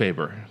wax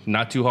paper.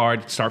 Not too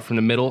hard. Start from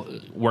the middle,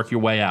 work your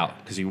way out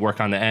because you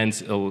work on the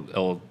ends,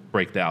 it'll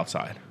break the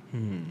outside.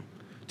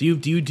 Do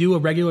you do a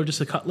regular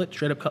just a cutlet,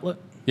 straight up cutlet?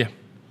 Yeah,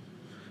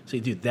 So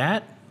you do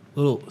that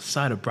little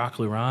side of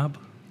broccoli rabe.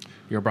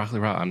 you're a broccoli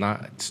raw. I'm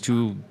not. It's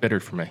too bitter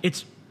for me.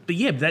 It's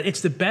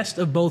the best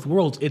of both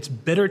worlds. It's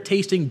bitter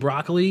tasting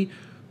broccoli,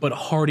 but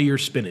heartier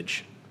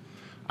spinach.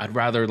 I'd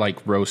rather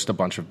like roast a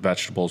bunch of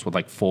vegetables with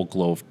like full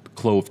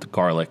cloved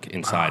garlic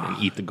inside and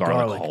eat the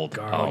garlic whole.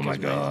 garlic Oh my is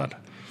god.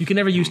 You can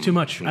never use too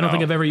much. I don't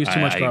think I've ever used too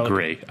much I garlic.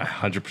 agree. I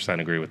 100%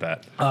 agree with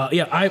that.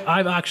 Yeah,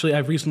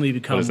 I've recently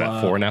become. What is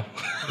that, 4 now?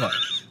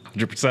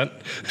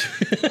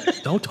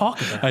 100%? Don't talk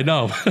about it. I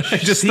know.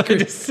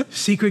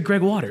 Secret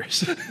Greg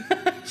Waters.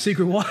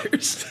 Secret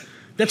Waters.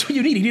 That's what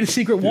you need. You need a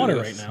secret water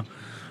right now.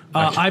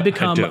 I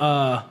become do.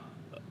 a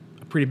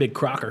pretty big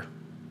crocker.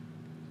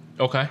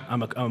 Okay.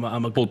 I'm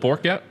a Pulled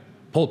pork yet?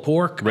 pulled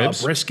pork,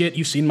 Ribs? brisket.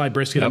 You've seen my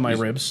brisket and my Yep.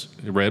 ribs.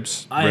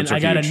 Ribs. And Ribs are I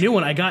got huge. a new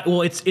one.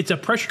 It's a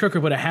pressure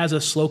cooker, but it has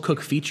a slow cook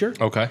feature.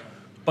 Okay.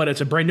 But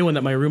it's a brand new one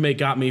that my roommate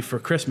got me for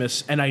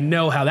Christmas, and I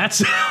know how that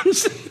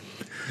sounds.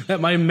 That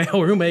my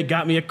male roommate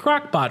got me a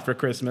crock pot for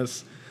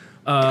Christmas.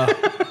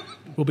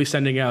 We'll be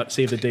sending out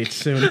save the dates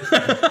soon.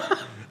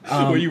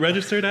 Were you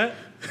registered at?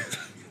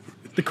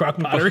 The Crock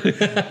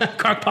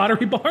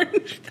Pottery Barn.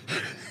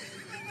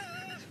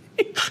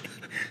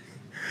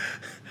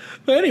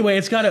 But anyway,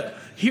 it's got a.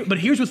 But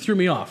here's what threw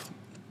me off.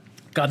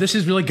 God, this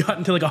has really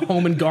gotten to like a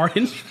home and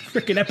garden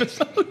freaking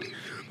episode.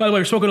 By the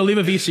way, we're smoking a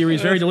Lima V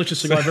series, very delicious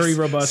cigar, very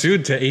robust.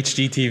 Soon to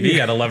HGTV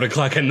at 11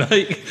 o'clock at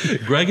night.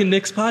 Greg and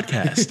Nick's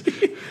podcast.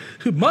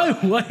 My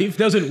wife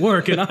doesn't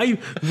work, and I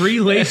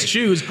relace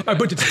shoes. Our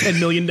budget's $10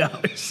 million.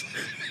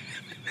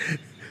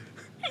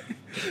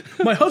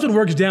 My husband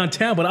works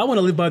downtown, but I want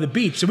to live by the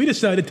beach, so we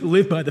decided to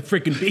live by the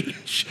freaking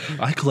beach.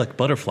 I collect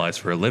butterflies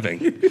for a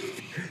living.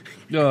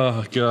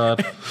 Oh,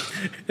 God.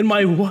 And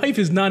my wife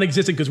is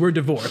non-existent because we're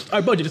divorced.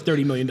 Our budget is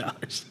 $30 million.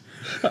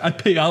 I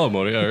pay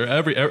alimony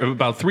every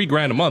about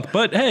 $3,000 a month.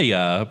 But hey,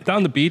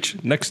 down the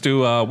beach next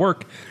to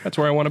work, that's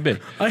where I want to be.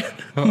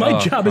 My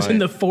job is in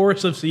the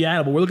forests of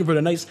Seattle, but we're looking for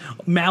a nice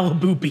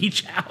Malibu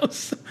beach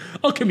house.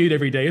 I'll commute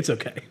every day. It's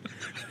okay.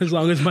 As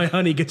long as my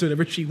honey gets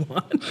whatever she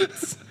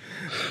wants.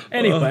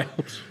 Anyway,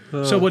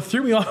 so what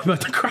threw me off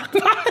about the crock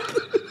pot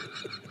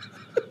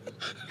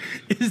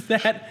is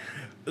that,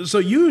 so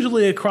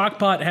usually a crock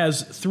pot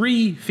has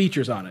 3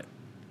 features on it.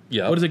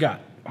 Yeah. What does it got?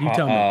 You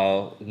tell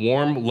me.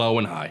 Warm, low,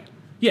 and high.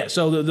 Yeah,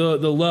 so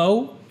the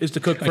low is to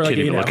cook for like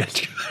 8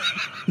 hours.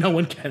 No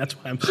one can. That's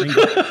why I'm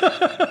single.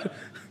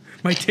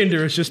 My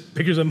Tinder is just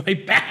pictures of my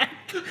back.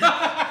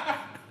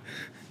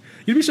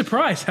 You'd be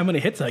surprised how many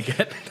hits I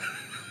get.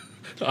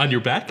 On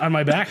your back? On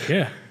my back,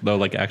 yeah. No,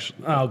 like actually.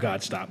 Oh,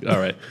 God, stop. All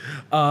right.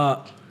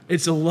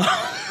 It's a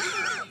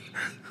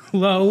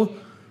low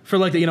for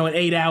like, an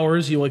 8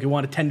 hours. You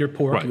want a tender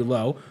pork, Right. you're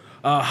low.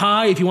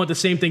 High if you want the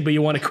same thing, but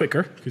you want it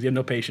quicker because you have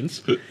no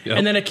patience. Yep.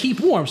 And then a keep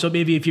warm. So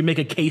maybe if you make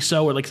a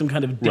queso or like some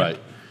kind of dip. Right.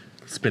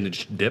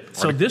 Spinach dip.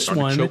 So this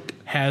one artichoke.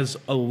 has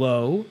a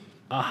low,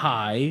 a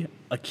high,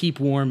 a keep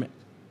warm,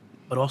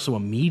 but also a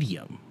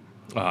medium.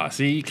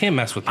 See, you can't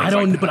mess with things I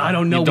don't like that.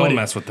 know. You don't what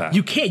mess with that.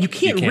 You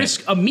can't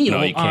risk a meal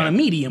No, you on a can't.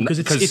 medium because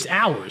No, it's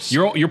hours.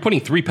 You're putting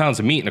 3 pounds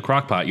of meat in a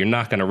crock pot. You're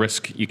not going to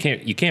risk. You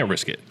can't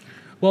risk it.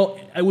 Well,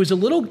 I was a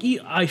little.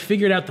 I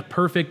figured out the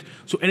perfect.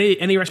 So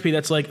any recipe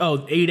that's like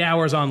 8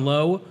 hours on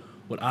low.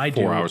 What I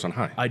do 4 hours on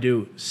high. I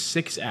do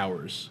 6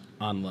 hours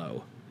on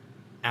low,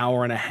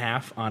 hour and a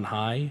half on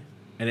high,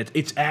 and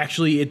it's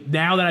actually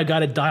now that I've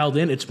got it dialed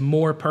in, it's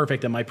more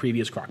perfect than my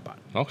previous crock pot.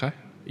 Okay.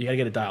 You got to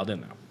get it dialed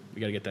in now. You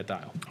got to get that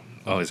dial.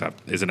 Oh, is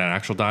it an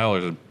actual dial or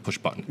is it a push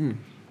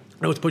button?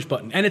 No, it's push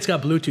button, and it's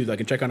got Bluetooth. I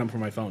can check on them from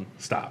my phone.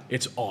 Stop.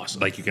 It's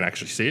awesome. Like you can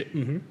actually see it?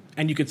 Mm-hmm.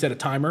 And you can set a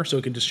timer so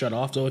it can just shut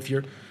off. So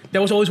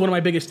that was always one of my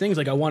biggest things.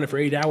 Like I want it for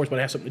 8 hours, but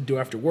I have something to do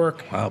after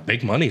work. Wow,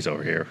 big money's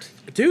over here.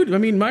 Dude, I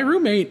mean, my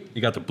roommate.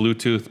 You got the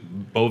Bluetooth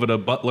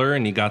Boveda Butler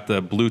and you got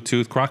the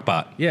Bluetooth crock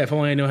pot. Yeah, if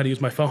only I know how to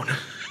use my phone.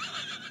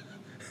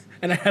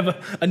 And I have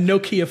a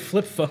Nokia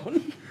flip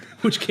phone,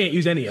 which can't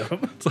use any of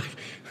them. It's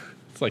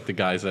like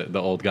the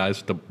old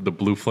guys, the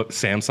blue flip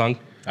Samsung.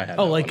 I had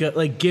Oh, that one.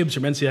 like Gibbs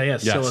from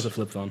NCIS still Yes. has a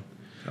flip phone.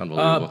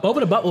 Unbelievable.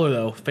 Boveda Butler,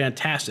 though,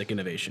 fantastic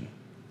innovation.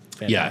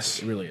 Fantastic.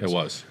 Yes, It really is. It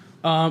was.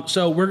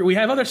 So we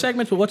have other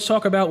segments, but let's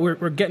talk about,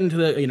 we're getting to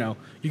the, you're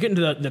getting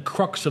to the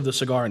crux of the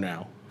cigar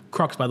now.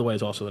 Crux, by the way,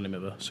 is also the name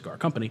of a cigar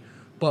company.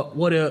 But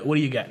what are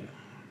you getting?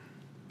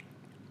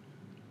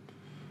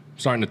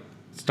 Starting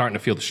to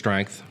feel the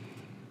strength.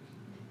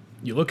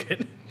 You look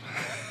it.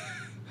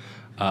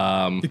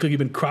 Look like you've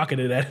been crocking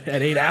it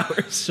at 8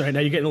 hours. Right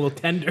now you're getting a little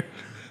tender.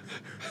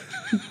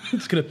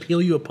 It's going to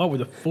peel you apart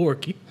with a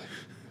fork.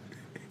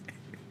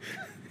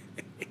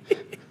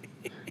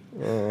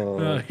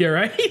 You're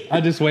right.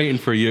 I'm just waiting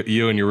for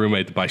you and your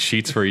roommate to buy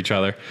sheets for each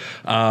other.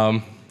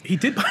 He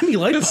did buy me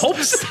light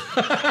bulbs.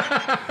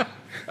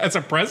 As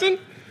a present?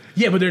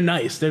 Yeah, but they're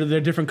nice.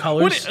 They're different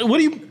colors. What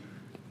do you...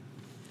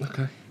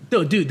 Okay.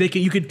 No, dude,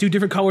 you could do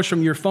different colors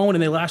from your phone,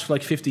 and they last for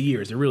like 50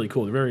 years. They're really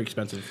cool. They're very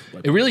expensive.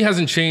 It really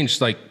hasn't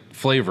changed like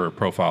flavor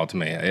profile to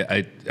me.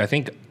 I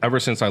think ever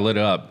since I lit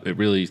it up, it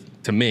really,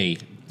 to me,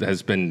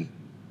 has been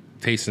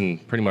tasting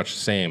pretty much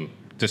the same.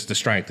 Just the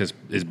strength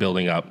is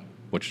building up,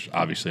 which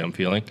obviously I'm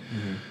feeling.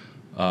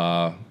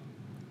 Mm-hmm.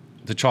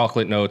 The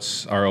chocolate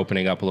notes are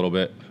opening up a little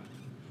bit.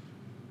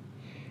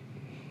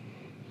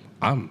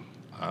 I'm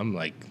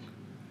like...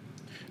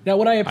 Now,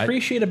 what I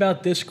appreciate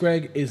about this,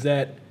 Greg, is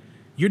that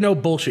you're no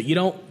bullshit. You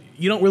don't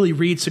really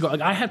read cigar.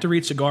 Like I have to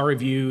read cigar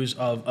reviews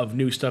of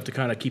new stuff to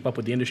kind of keep up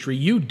with the industry.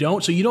 You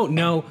don't, so you don't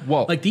know.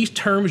 Well, like these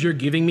terms you're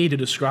giving me to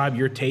describe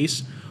your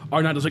tastes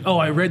are not just like, oh,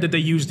 I read that they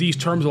use these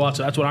terms a lot,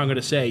 so that's what I'm going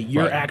to say.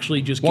 You're Right.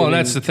 actually just Well, giving,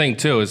 and that's the thing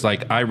too, is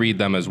like I read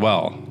them as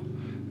well,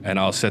 and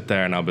I'll sit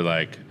there and I'll be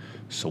like,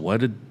 so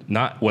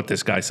not what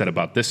this guy said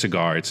about this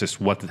cigar, it's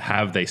just what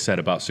have they said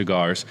about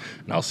cigars,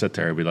 and I'll sit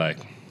there and be like,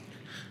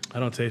 I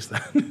don't taste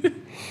that.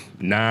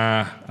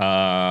 nah,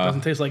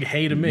 Doesn't taste like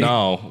hay to me.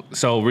 no.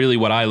 So really,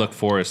 what I look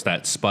for is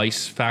that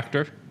spice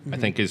factor. I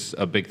think is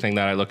a big thing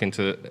that I look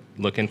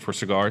in for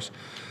cigars.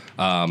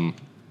 That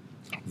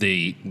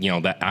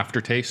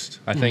aftertaste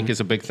I think is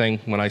a big thing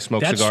when I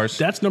smoke cigars.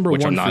 That's number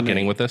which one I'm for not me.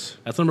 getting with this.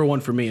 That's number one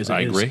for me.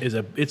 I agree.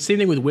 It's same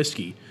thing with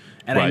whiskey.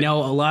 And I Right. know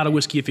a lot of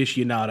whiskey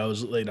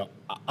aficionados,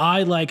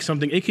 I like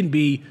something, it can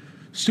be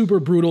super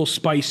brutal,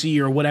 spicy,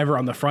 or whatever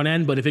on the front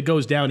end, but if it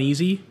goes down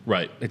easy,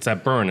 Right. It's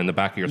that burn in the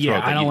back of your Yeah,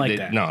 throat. I don't like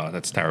that. No,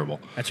 that's terrible.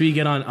 that's what you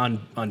get on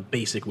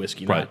basic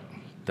whiskey, Right.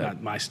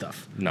 not my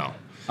stuff. No.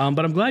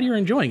 But I'm glad you're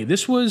enjoying it.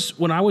 This was,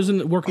 when I was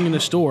working in the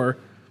store,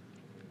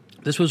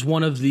 this was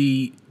one of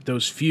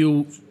those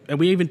few, and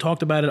we even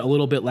talked about it a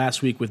little bit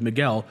last week with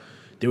Miguel.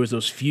 There was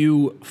those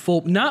few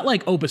full, not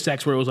like Opus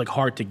X where it was like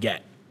hard to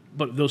get,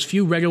 but those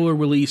few regular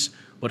release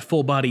but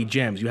full body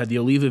gems. You had the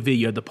Oliva V,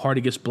 you had the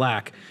Partagas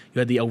Black, you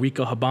had the El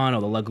Rico Habano,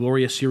 the La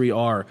Gloria Serie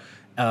R.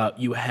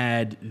 You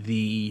had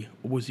the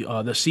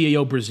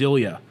CAO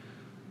Brasilia.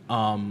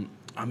 I'm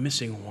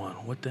missing one.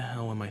 What the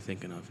hell am I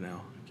thinking of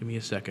now? Give me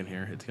a second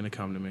here. It's gonna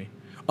come to me.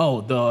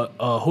 Oh, the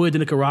Hoya de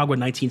Nicaragua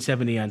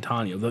 1970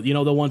 Antonio.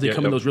 The ones that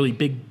come in those really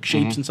big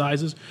shapes and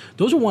sizes.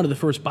 Those were one of the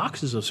first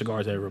boxes of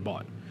cigars I ever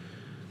bought.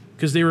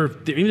 Because even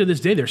to this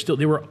day,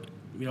 they were,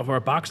 for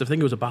a box, I think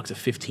it was a box of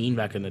 15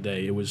 back in the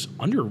day. It was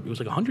like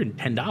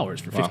 $110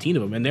 for 15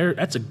 of them, and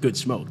that's a good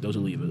smoke. Those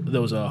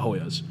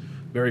Hoyas,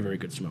 very, very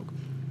good smoke.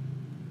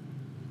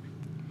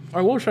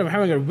 All right, I'm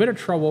having a bit of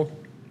trouble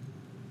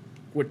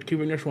with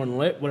keeping this one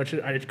lit, but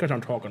it's because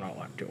I'm talking a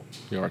lot too.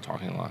 You are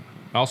talking a lot.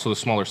 Also, the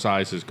smaller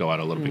sizes go out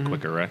a little bit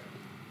quicker, right?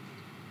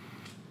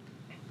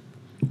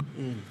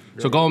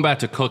 So going back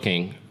to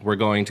cooking, we're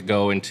going to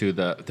go into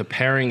the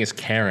pairing is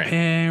caring.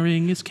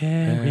 Pairing is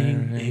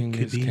caring. It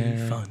could be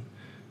fun.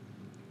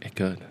 It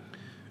could.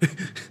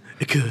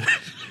 It could.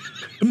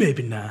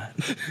 Maybe not.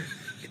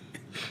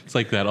 It's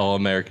like that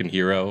All-American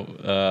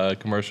Hero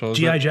commercial.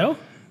 G.I. Joe?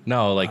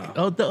 No, like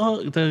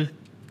the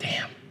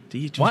damn.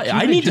 Why? G.I.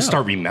 I need to Joe.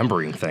 start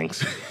remembering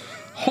things.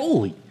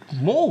 Holy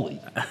moly!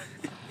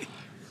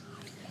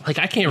 Like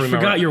I can't remember.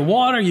 Forgot your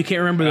water. You can't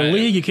remember the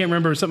league. You can't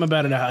remember something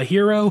about a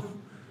hero.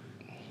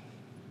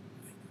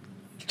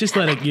 Just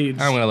let it. I'm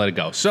going to let it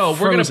go. So we're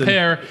going to Frozen.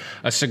 pair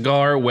a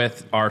cigar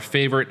with our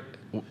favorite.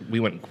 We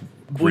went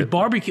With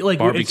barbecue,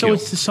 barbecue. so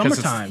it's the 'Cause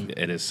summertime.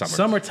 It is summer.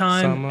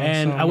 Summertime,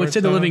 and I would say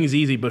the summertime. living is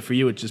easy, but for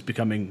you, it's just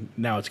becoming,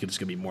 now it's just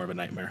going to be more of a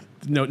nightmare.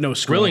 No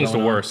school. Grilling's the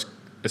going on. worst,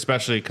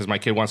 especially because my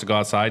kid wants to go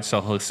outside,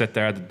 so he'll sit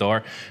there at the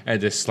door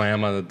and just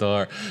slam on the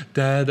door,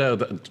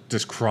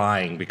 just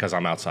crying because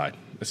I'm outside.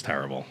 It's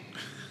terrible.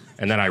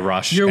 And then I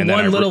rush. Your and then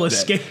one I little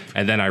escape.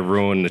 And then I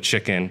ruin the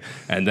chicken,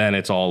 and then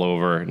it's all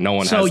over. No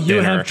one So has you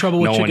dinner. have trouble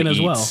with no chicken one as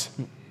well. eats.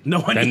 No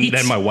one eats.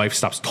 Then my wife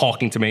stops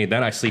talking to me.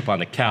 Then I sleep on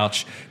the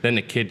couch. Then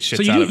the kid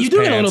shits so out of his you do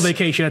pants. get a little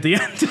vacation at the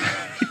end.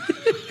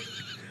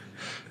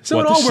 So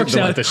What it the all shit- works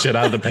Let out. the shit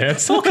out of the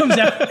pants. It all comes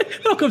out.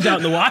 It all comes out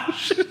in the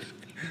wash.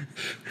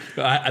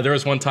 There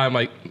was one time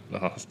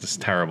this is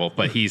terrible,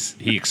 but he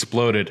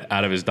exploded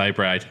out of his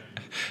diaper,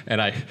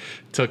 and I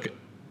took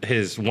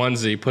his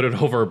onesie, put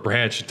it over a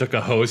branch, took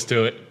a hose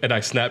to it, and I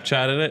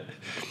Snapchatted it.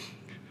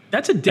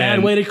 That's a dad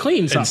And- way to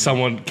clean something. And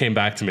someone came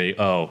back to me,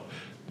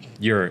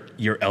 your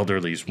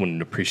elderlies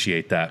wouldn't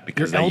appreciate that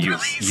because Your they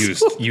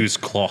elderlies? use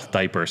cloth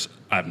diapers.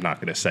 I'm not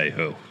going to say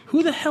who.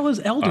 Who the hell is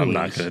elderly? I'm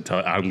not going to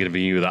tell. I'm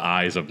giving you the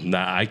eyes of.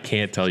 Nah, I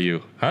can't tell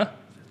you. Huh?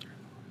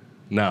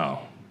 No.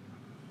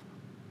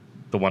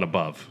 The one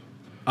above.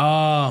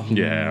 Oh.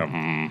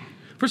 Yeah.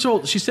 First of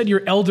all, she said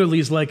your elderly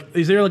is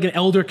is there like an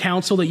elder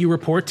council that you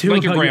report to?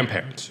 Like your about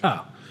grandparents.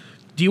 Oh.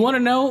 Do you want to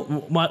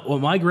know?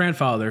 My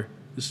grandfather,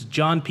 this is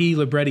John P.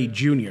 Libretti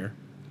Jr.,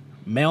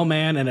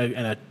 mailman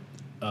and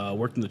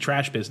worked in the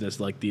trash business,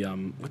 like the,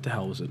 what the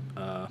hell was it?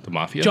 The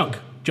mafia? Junk.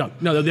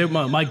 No,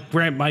 my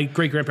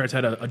great-grandparents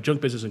had a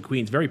junk business in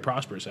Queens, very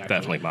prosperous, actually.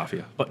 Definitely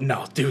mafia. But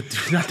no, dude,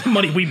 not the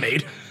money we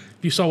made.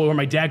 If you saw where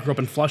my dad grew up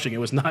in Flushing, it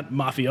was not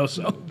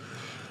mafioso.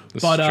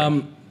 This But is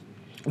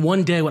true.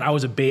 one day when I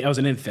was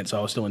an infant, so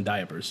I was still in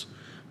diapers.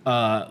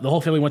 The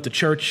whole family went to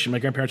church. My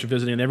grandparents were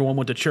visiting, and everyone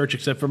went to church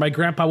except for my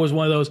grandpa was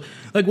one of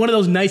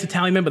those nice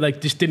Italian men, but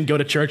just didn't go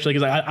to church.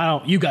 He's like, I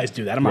don't. You guys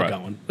do that. I'm not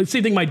Right. going.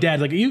 Same thing. My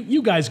dad,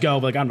 you guys go,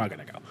 but I'm not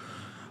gonna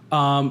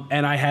go.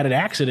 And I had an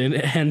accident,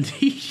 and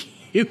he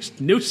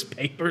used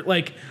newspaper,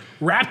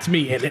 wrapped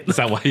me in it. Is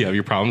that why you have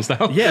your problems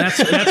now? Yeah,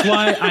 that's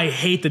why I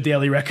hate the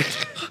Daily Record.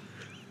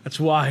 That's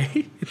why.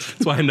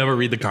 That's why I never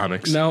read the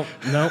comics. No,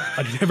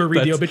 I never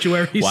read the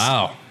obituaries.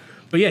 Wow.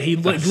 But yeah,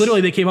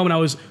 literally they came home and I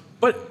was,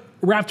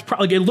 wrapped,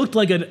 it looked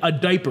like a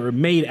diaper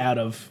made out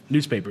of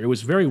newspaper. It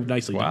was very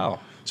nicely done. Wow.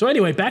 So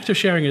anyway, back to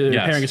sharing,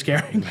 pairing is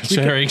caring.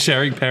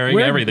 Sharing, pairing,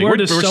 We're- everything. we're We're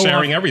just so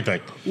sharing off-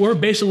 everything. We're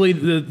basically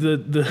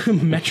the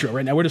metro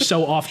right now. We're just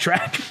so off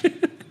track.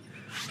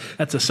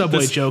 That's a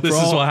subway joke for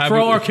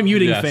all our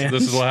commuting fans.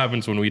 This is what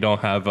happens when we don't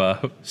have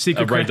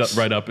Secret a Chris.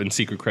 write up in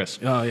Secret Chris.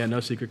 Oh yeah,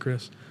 no secret,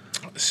 Chris.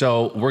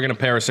 So we're gonna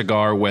pair a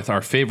cigar with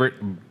our favorite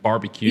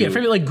barbecue. Yeah,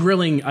 favorite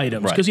grilling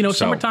items Right, because so-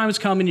 summertime is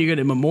coming. You get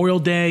it. Memorial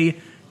Day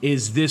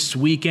is this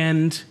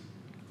weekend.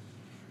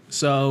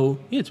 So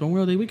yeah, it's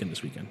Memorial Day weekend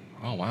this weekend.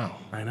 Oh wow.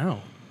 I know.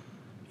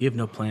 You have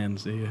no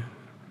plans, do you?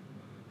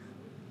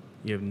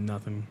 You have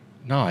nothing.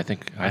 No, I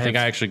think I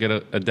actually get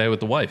a day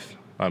with the wife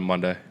on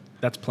Monday.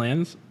 That's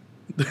plans.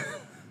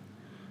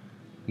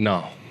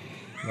 No,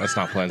 that's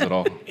not plans at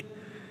all.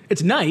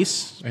 It's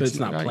nice, but it's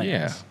not planned.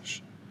 Yeah.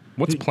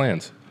 What's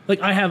plans?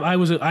 Like I have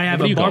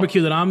do a you go?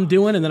 barbecue that I'm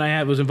doing, and then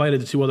I was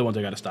invited to 2 other ones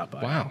I got to stop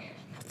by. Wow.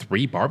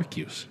 3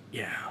 barbecues.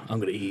 Yeah, I'm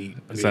gonna eat.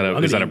 Is that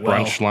a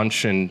brunch,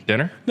 lunch, and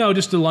dinner? No,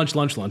 just a lunch.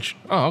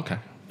 Oh, okay.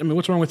 I mean,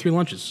 what's wrong with 3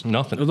 lunches?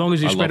 Nothing. As long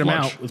as you I spread love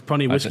them lunch. out with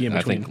plenty of whiskey in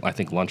between. I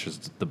think lunch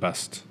is the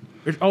best.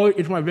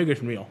 It's my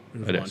biggest meal.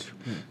 It is.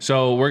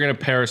 So we're gonna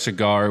pair a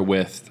cigar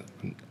with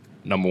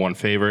number 1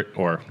 favorite,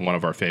 or one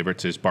of our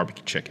favorites, is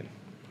barbecue chicken.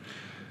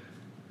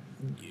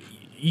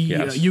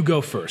 Yes. You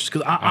go first,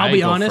 because I'll I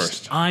be go honest.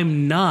 first.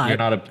 I'm not. You're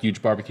not a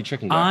huge barbecue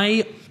chicken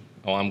guy.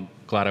 I I'm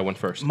glad I went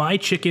first. my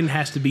chicken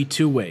has to be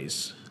 2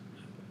 ways: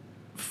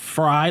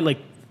 fried, like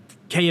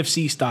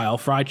KFC style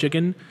fried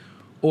chicken,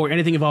 or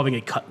anything involving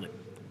a cutlet.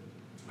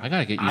 I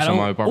gotta get you I some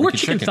don't, of my barbecue or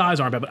chicken thighs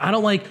aren't bad, but I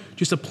don't like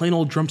just a plain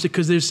old drumstick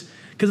because it's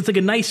like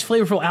a nice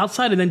flavorful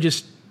outside and then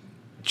just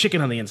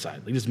chicken on the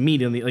inside, like just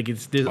meat on the like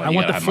it's. Well, I you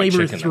want the gotta have my flavor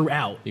chicken then.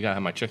 throughout. You gotta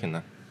have my chicken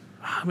then.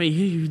 I mean,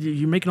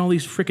 you're making all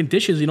these freaking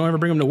dishes. You don't ever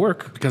bring them to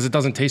work. Because it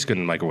doesn't taste good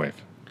in the microwave.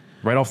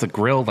 Right off the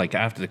grill, like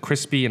after the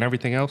crispy and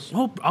everything else.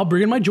 Well, I'll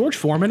bring in my George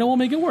Foreman and we'll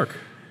make it work.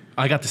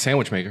 I got the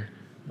sandwich maker.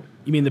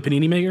 You mean the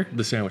panini maker?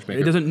 The sandwich maker.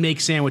 It doesn't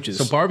make sandwiches.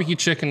 So barbecue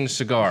chicken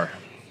cigar.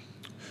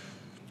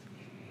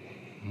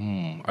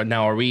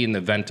 Now, are we in the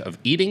event of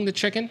eating the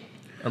chicken?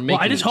 Or making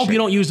well, I just the hope chicken? you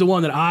don't use the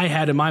one that I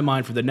had in my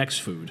mind for the next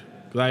food.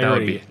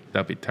 That'd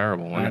be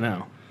terrible. I Wouldn't it?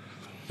 know.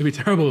 It'd be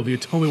terrible if you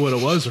told me what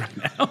it was right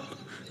now.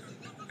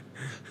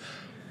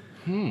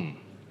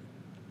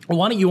 Well,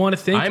 why don't you want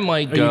to think? I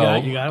might Oh, go.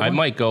 You got I one?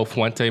 might go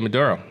Fuente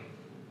Maduro.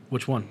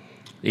 Which one?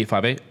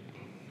 858.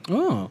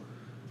 Oh.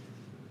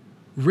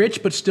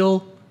 Rich, but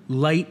still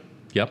light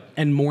Yep.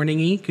 and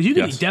morning-y. Because you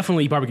can Yes.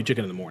 definitely eat barbecue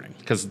chicken in the morning.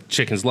 Because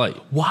chicken's light.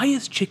 Why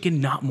is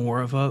chicken not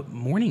more of a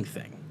morning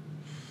thing?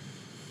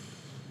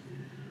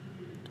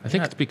 I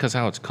think it's because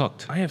how it's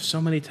cooked. I have so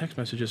many text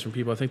messages from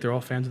people. I think they're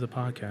all fans of the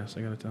podcast.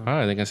 I got to tell them. All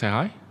right, they gonna say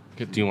hi.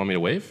 Do you want me to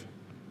wave?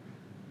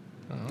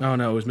 Oh,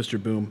 no, it was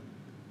Mr. Boom.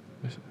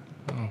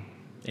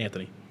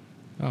 Anthony.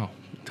 Oh,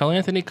 tell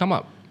Anthony come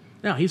up.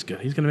 No, he's good.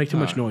 He's going to make too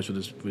much noise with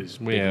his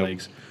big Yeah.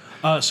 legs.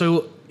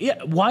 So,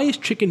 yeah, why is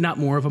chicken not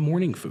more of a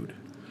morning food?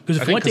 Because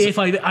I if think Fuente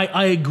 858,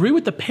 I agree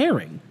with the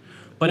pairing.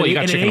 But Well, you in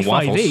got an chicken and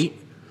waffles.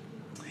 858,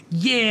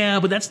 yeah,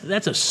 but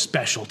that's a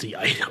specialty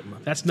item.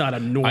 That's not a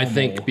normal. I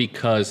think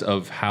because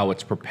of how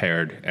it's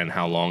prepared and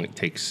how long it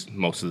takes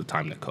most of the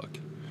time to cook.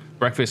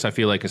 Breakfast, I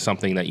feel like, is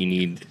something that you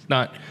need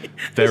not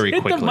very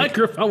Hit quickly. the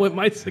microphone with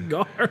my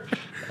cigar.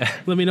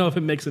 Let me know if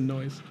it makes a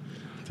noise.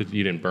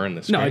 You didn't burn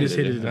this. No, I just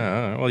hit it.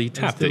 Well, you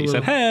tapped did it. a You said,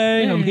 little-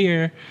 "Hey, I'm Yeah.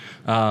 here."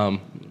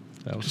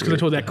 That was Just because I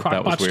told that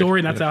crockpot weird. story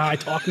and that's how I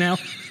talk now.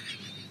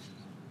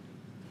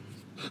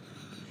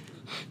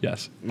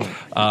 Yes.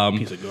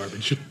 Piece of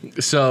garbage.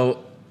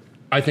 So,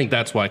 I think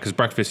that's why. Because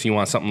breakfast, you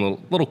want something a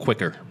little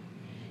quicker,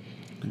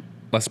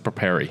 less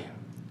prepared.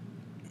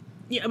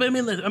 Yeah, but I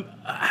mean,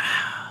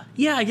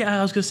 yeah,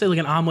 I was gonna say like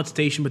an omelet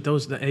station, but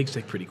the eggs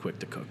take pretty quick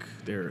to cook.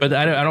 But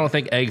I don't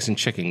think eggs and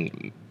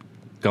chicken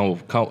go.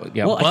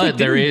 Yeah, well, I but think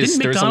there's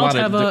didn't a McDonald's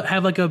lot of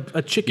have like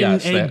a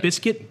chicken egg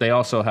biscuit? They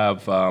also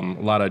have a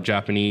lot of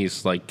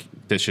Japanese like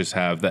dishes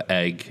have the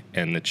egg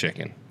and the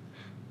chicken,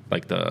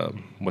 like the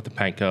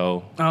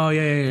panko, Oh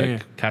yeah.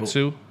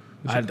 katsu.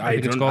 I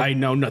think it's called. I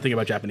know nothing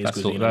about Japanese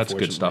That's cuisine. that's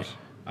good unfortunately. stuff.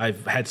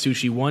 I've had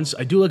sushi once.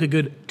 I do like a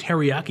good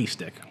teriyaki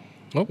stick.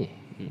 Oh,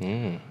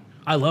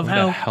 I love how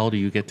how. the hell do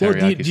you get Well,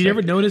 teriyaki? did you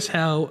ever notice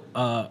how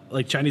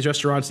like Chinese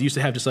restaurants used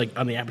to have just like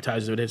on the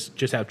appetizers it is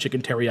just have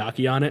chicken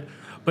teriyaki on it,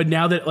 but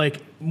now that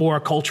like more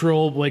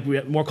cultural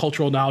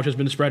knowledge has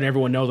been spread and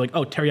everyone knows like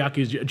teriyaki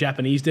is a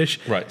Japanese dish.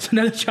 Right. So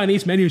now the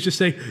Chinese menus just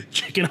say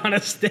chicken on a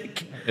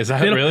stick. Is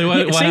that They don't- really what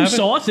same happened?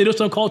 sauce? They just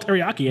don't call it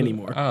teriyaki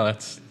anymore. Oh,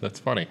 that's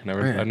funny.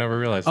 I never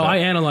realized Oh, that. I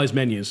analyze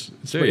menus.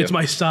 Do you? It's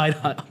my side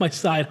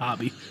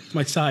hobby. It's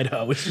my side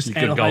hoe. It's just You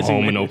could go analyzing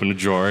home and menus. open a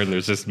drawer and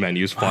there's just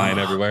menus flying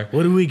everywhere.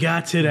 What do we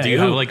got today? Do you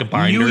have, Ooh, like, a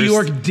binders? New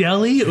York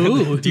Deli.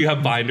 Ooh. Do you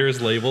have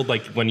binders labeled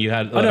like when you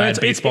had, Oh, no, had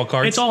baseball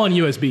cards? It's all on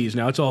USBs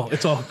now. It's all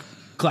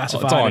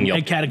classified It's all on and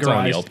Yelp. categorized. It's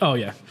on Yelp. Oh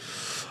yeah.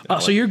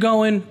 So you're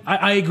going.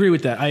 I agree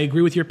with that. I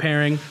agree with your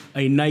pairing.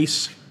 A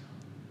nice,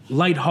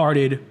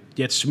 lighthearted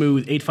yet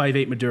smooth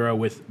 858 Maduro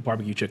with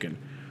barbecue chicken.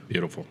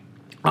 Beautiful.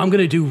 I'm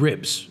gonna do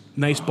ribs.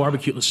 Nice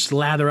barbecue.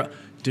 Slather up.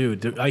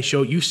 Dude, I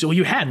showed you. So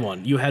you had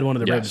one. You had one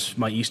of the Yes. ribs.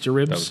 My Easter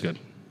ribs. That was good.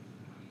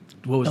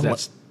 What was that?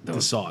 was- The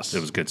sauce.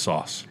 It was good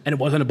sauce. And it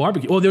wasn't a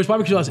barbecue. Well, there was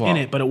barbecue sauce in Well,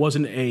 it, but it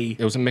wasn't a.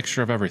 It was a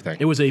mixture of everything.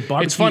 It was a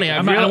barbecue. It's funny. I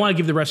don't want to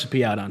give the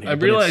recipe out on here. I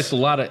but realized a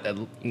lot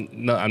of.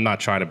 No, I'm not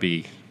trying to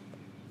be,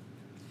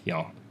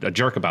 a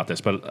jerk about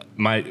this, but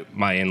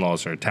my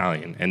in-laws are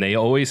Italian, and they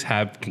always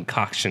have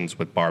concoctions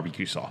with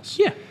barbecue sauce.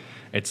 Yeah.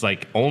 It's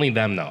like only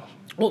them know.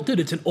 Well, dude,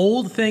 it's an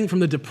old thing from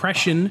the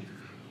Depression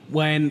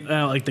when,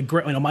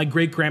 my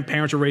great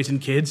grandparents were raising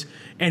kids,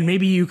 and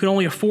maybe you could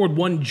only afford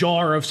one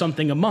jar of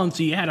something a month,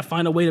 so you had to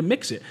find a way to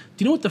mix it.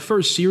 Do you know what the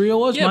first cereal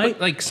was, Yeah, Mike?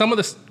 but like some of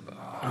this.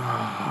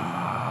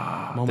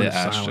 Moment the of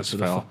ash silence just for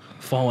the fell.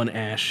 fallen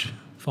ash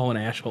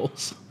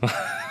holes.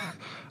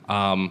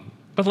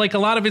 But But like a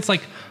lot of it's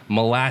like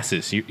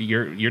molasses.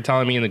 You're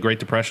telling me in the Great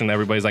Depression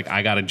everybody's like,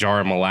 I got a jar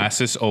of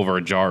molasses over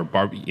a jar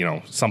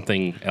of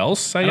something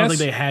else. I guess. don't think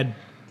they had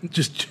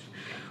just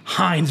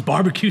Heinz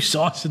barbecue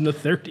sauce in the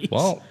 30s.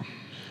 Well,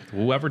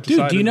 whoever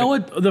decided. Dude, do you know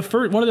what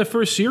one of the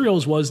first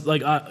cereals was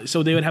like?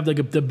 So they would have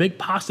like the big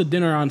pasta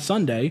dinner on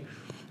Sunday,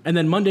 and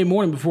then Monday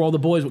morning before all the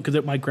boys,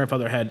 because my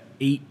grandfather had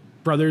 8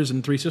 brothers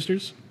and 3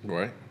 sisters.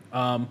 Right.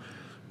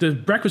 The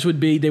breakfast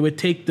would be they would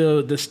take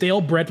the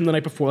stale bread from the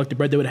night before, like the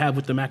bread they would have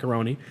with the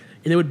macaroni,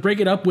 and they would break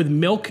it up with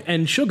milk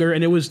and sugar,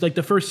 and it was like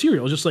the first cereal.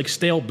 It was just like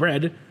stale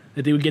bread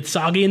that they would get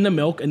soggy in the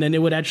milk, and then they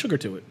would add sugar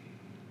to it.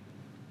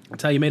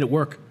 That's how you made it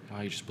work. Wow,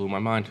 you just blew my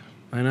mind.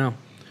 I know.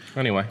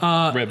 Anyway,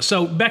 ribs.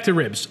 So back to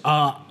ribs.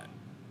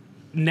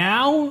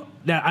 Now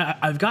that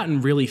I've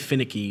gotten really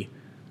finicky,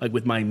 like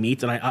with my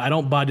meats, and I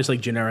don't buy just like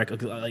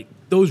generic, like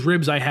those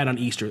ribs I had on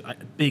Easter,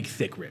 big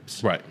thick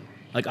ribs. Right.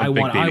 Like I'm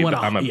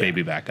a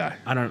baby back guy.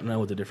 I don't know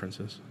what the difference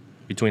is.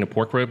 Between a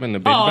pork rib and a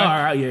baby back? All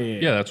right, yeah.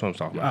 Yeah, that's what I'm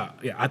talking about.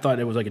 Yeah, I thought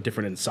it was like a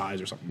different in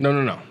size or something.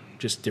 No.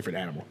 Just different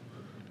animal.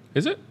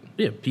 Is it?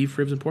 Yeah, beef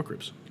ribs and pork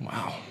ribs.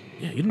 Wow.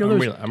 Yeah, you didn't know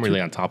those. I'm really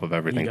on top of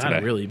everything You gotta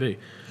today. really be.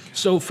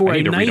 So for I a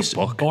need to read a nice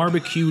book.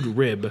 barbecued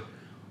rib,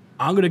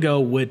 I'm gonna go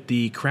with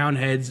the Crown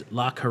Heads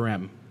La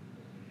Carême.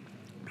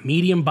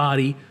 Medium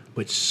body,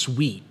 but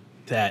sweet.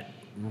 That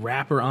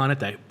wrapper on it,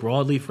 that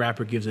broadleaf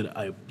wrapper, gives it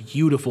a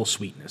beautiful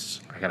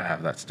sweetness. I gotta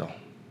have that still.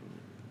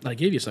 I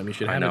gave you some. You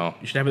should I have know. it.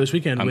 You should have it this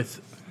weekend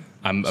with.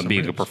 I'm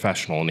being a ribs.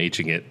 professional and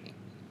aging it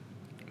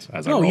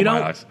as No, I roll you my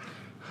don't. eyes.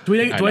 Do I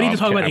know, need I'm to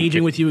talk about kidding,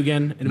 aging with you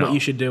again and No. what you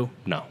should do?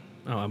 No.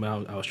 Oh,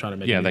 I was trying to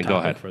make Yeah, it then go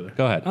ahead. further.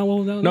 Go ahead. Oh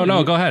well,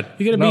 No, go ahead.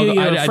 You're gonna be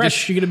I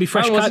fresh. You're gonna be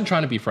fresh I wasn't cut.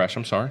 trying to be fresh.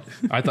 I'm sorry.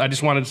 I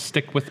just wanted to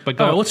stick with. But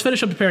go. All right, let's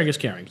finish up preparing as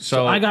caring. So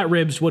So- I got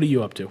ribs. What are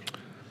you up to?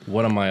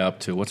 What am I up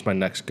to? What's my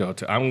next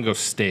go-to? I'm gonna go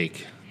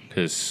steak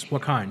because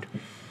What kind?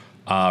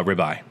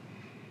 ribeye.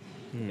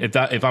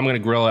 If I'm gonna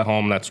grill at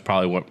home, that's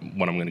probably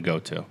what I'm gonna go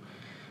to.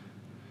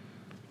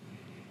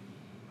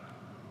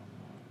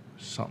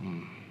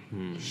 Something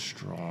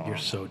strong. You're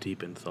so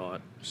deep in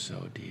thought.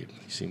 So deep.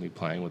 You see me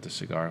playing with the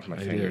cigar with my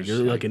You're fingers.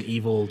 like an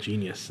evil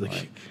genius.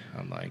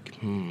 I'm like,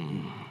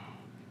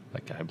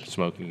 Like I'm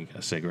smoking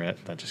a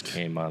cigarette that just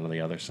came on the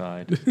other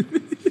side.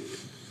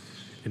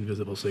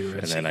 Invisible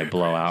cigarettes. And then I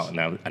blow out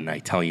and I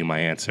tell you my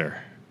answer.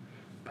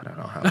 But I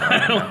don't have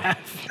that.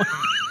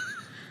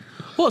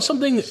 Well,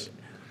 something.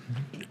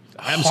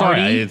 I'm hearty.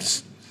 sorry.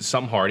 It's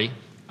something hearty.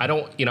 I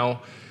don't,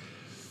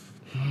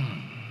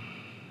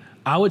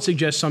 I would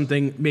suggest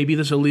something. Maybe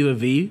this Oliva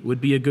V would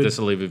be a good. this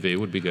Oliva V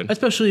would be good.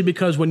 Especially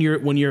because when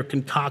you're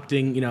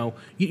concocting, you don't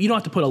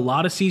have to put a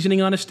lot of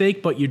seasoning on a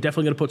steak, but you're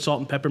definitely going to put salt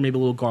and pepper, maybe a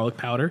little garlic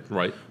powder.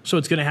 Right. So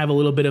it's going to have a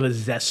little bit of a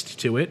zest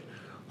to it.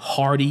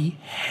 Hearty,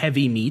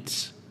 heavy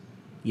meats.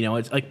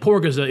 It's like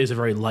pork is a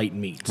very light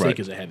meat. Steak Right.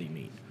 is a heavy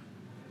meat.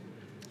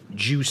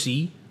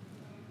 Juicy.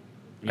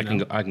 I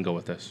can go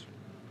with this.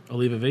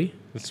 Oliva V.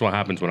 This is what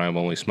happens when I've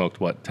only smoked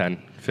 10,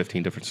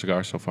 15 different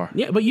cigars so far.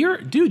 Yeah, but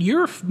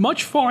you're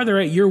much farther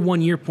at your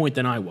 1 year point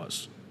than I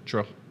was.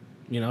 True.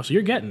 So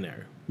you're getting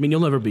there. I mean, you'll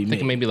never be me.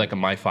 Thinking maybe like a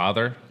My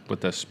Father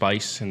with the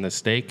spice and the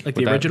steak. Like Would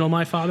the that- original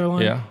My Father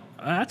line? Yeah.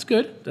 That's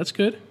good. That's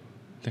good.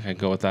 I think I'd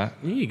go with that.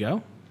 There you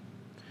go.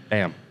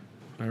 Bam.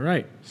 All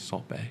right.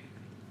 Salt Bay.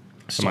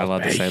 Am Salt I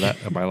allowed Bay. to say that?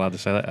 Am I allowed to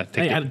say that? I take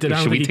Hey, it. I don't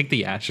Should we think take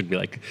the ash and be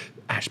like,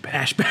 Ash Bay?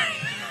 Ash Bay.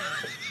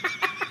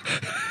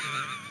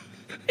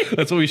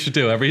 That's what we should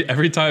do.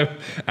 Every time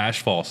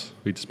ash falls,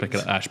 we just pick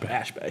it up, Ash Bay.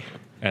 Ash Bay.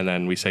 And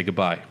then we say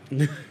goodbye. Say But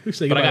I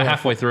goodbye got to-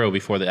 halfway through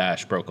before the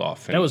ash broke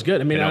off. That was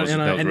good. I mean,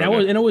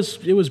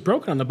 it was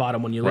broken on the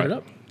bottom when you lit it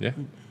up. Yeah.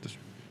 Just-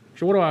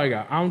 So what do I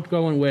got? I'm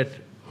going with.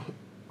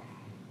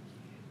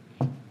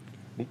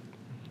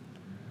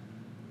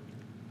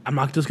 I'm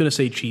not just gonna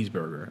say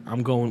cheeseburger.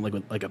 I'm going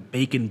like a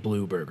bacon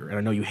blue burger, and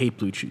I know you hate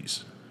blue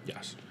cheese.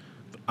 yes.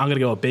 I'm gonna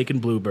go a bacon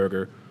blue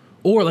burger,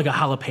 or like a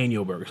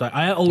jalapeno burger. So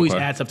I always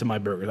Okay. add stuff to my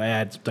burgers. I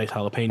add diced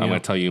jalapeno. I'm going to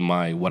tell you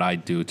what I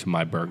do to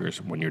my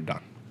burgers when you're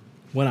done.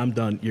 When I'm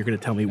done, you're gonna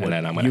tell me what And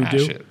then I'm going you to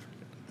hash do.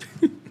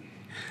 it.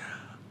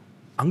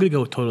 I'm gonna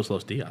go with Todos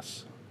Los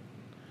Dias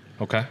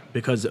Okay.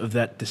 because of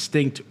that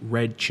distinct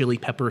red chili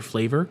pepper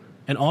flavor,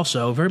 and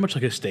also very much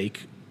like a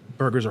steak.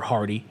 Burgers are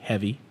hearty,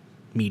 heavy,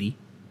 meaty.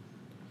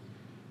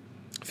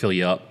 Fill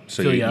you up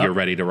so Fill you up. you're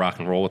ready to rock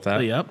and roll with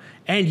that. Yep.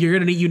 And you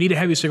need a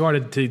heavy cigar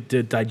to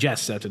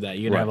digest after that.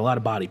 You're gonna Right. have a lot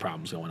of body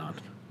problems going on.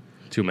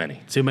 Too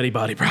many. Too many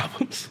body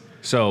problems.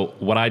 So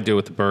what I do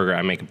with the burger,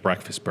 I make a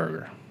breakfast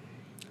burger.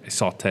 I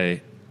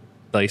saute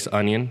diced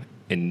onion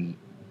in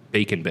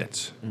bacon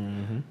bits.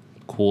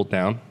 Cool it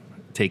down.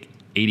 Take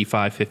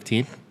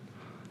 85-15,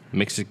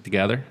 mix it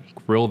together,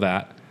 grill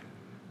that.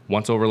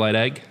 Once over light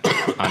egg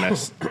on a...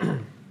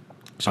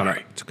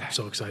 Sorry. It's okay.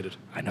 So excited.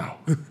 I know.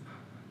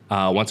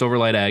 Once over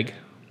light egg,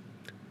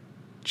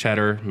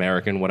 cheddar,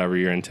 American, whatever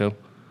you're into,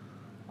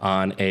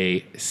 on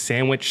a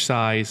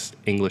sandwich-sized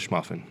English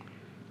muffin.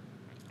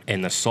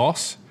 And the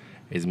sauce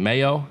is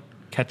mayo,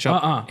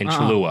 ketchup, and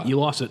Cholula. You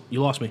lost it.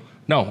 You lost me.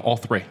 No, all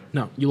three.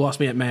 No, you lost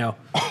me at mayo.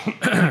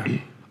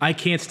 I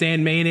can't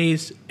stand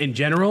mayonnaise in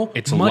general.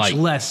 It's much light.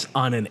 less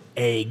on an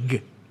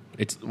egg.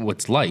 It's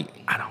light.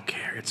 I don't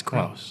care. It's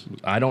gross.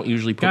 I don't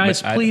usually put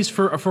Guys, please,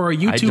 for our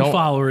YouTube don't-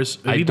 followers,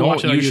 if I you've been don't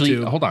watching on usually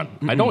YouTube, hold on.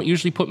 I don't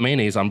usually put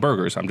mayonnaise on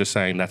burgers. I'm just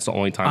saying that's the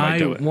only time I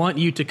do it. want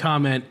you to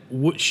comment.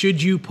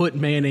 Should you put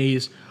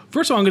mayonnaise?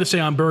 First of all, I'm going to say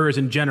on burgers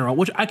in general,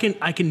 which I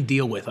can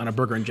deal with on a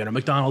burger in general.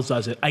 McDonald's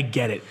does it. I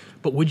get it.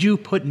 But would you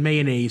put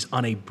mayonnaise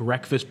on a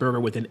breakfast burger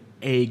with an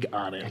egg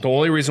on it? The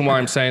only reason why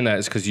I'm saying that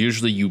is because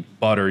usually you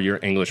butter your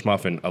English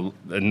muffin.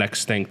 The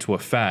next thing to a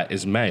fat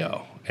is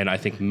mayo, and I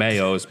think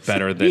mayo is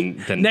better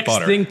than Next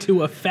butter. thing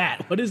to a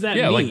fat. What does that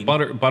Yeah, mean?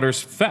 like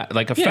butter's fat,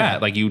 like a Yeah.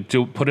 fat. Like you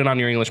do put it on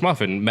your English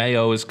muffin.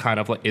 Mayo is kind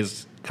of like that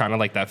Yeah,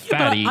 but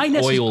fatty, I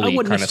oily wouldn't kind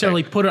of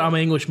necessarily thing. put it on my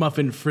English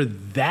muffin for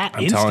that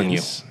I'm instance. telling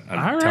you. I'm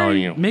All telling right,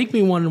 you. Make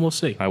me one and we'll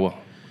see. I will,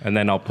 and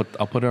then I'll put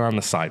it on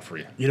the side for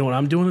you. You know what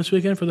I'm doing this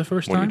weekend for the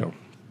first What are time? you doing?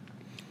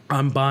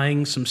 I'm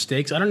buying some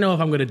steaks. I don't know if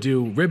I'm going to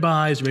do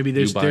ribeyes or maybe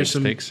You buying there's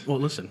some steaks? Well,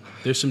 listen,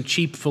 there's some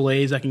cheap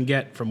fillets I can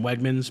get from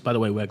Wegmans. By the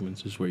way,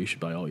 Wegmans is where you should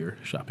buy all your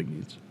shopping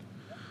needs.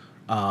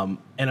 And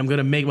I'm going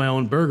to make my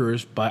own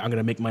burgers. I'm going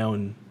to make my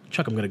own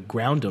chuck. I'm going to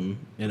ground them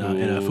in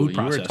a food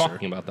processor. You were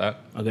talking about that.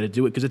 I'm going to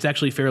do it because it's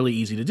actually fairly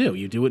easy to do.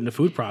 You do it in a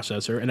food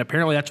processor, and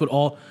apparently that's what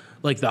all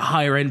like the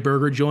higher end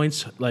burger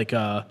joints, like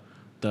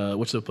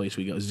what's the place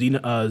we go?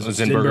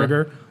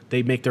 Zinburger.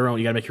 They make their own.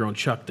 You got to make your own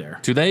chuck there.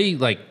 Do they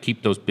like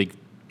keep those big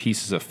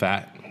pieces of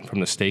fat from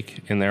the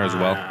steak in there as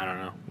well? I don't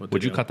know. What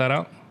Would to you do. cut that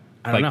out?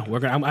 I don't know. We're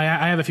gonna. I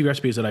have a few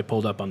recipes that I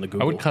pulled up on the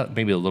Google. I would cut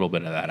maybe a little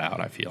bit of that out.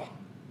 I feel,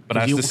 but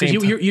at you, the same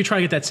time, you're trying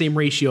to get that same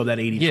ratio of that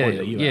 80-20 yeah,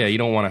 that you yeah, have. you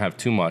don't want to have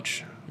too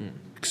much.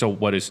 So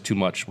what is too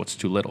much? What's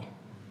too little?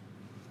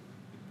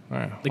 All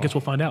right. I guess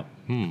we'll find out.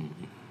 And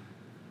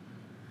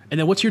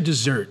then what's your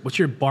dessert? What's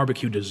your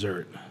barbecue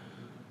dessert?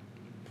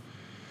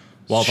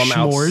 Well, if I'm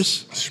out,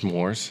 S'mores?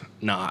 s'mores.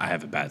 No, I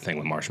have a bad thing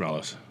with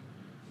marshmallows.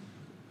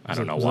 I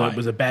don't know why.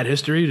 Was it bad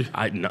history?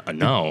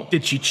 No.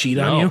 Did she cheat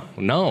on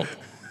you?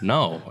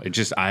 No. It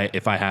just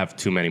if I have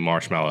too many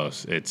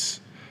marshmallows,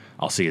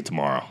 I'll see it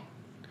tomorrow.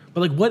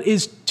 But like, what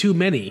is too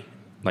many?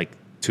 Like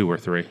 2 or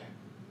 3.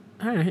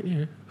 All right,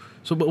 yeah.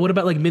 So, but what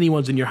about like mini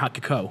ones in your hot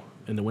cocoa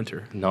in the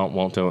winter? No,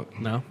 won't do it.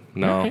 No,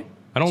 No. All right.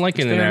 I don't like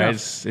it in Fair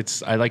there.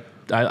 enough.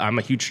 I'm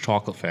a huge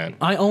chocolate fan.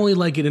 I only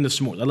like it in the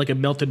s'mores. I like a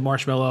melted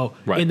marshmallow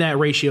Right. in that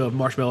ratio of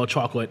marshmallow,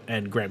 chocolate,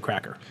 and graham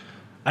cracker.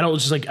 I don't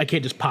just like. I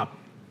can't just pop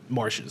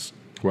marshes.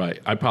 Right.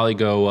 I'd probably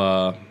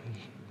go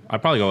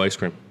ice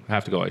cream. I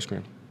have to go ice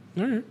cream.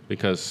 All right.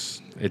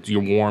 Because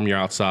you're warm, you're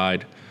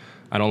outside.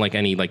 I don't like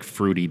any like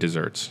fruity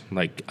desserts,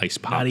 like ice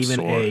pops. Not even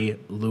or, a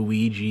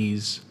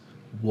Luigi's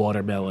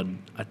watermelon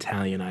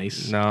Italian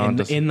ice. No, it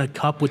doesn't- in the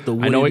cup with the.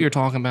 I know what you're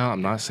talking about.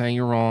 I'm not saying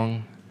you're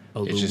wrong.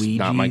 A It's Luigi's just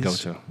not my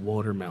go-to.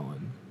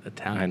 watermelon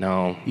Italian. I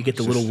know. You get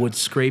the It's little just- wood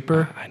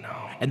scraper. I know.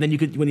 And then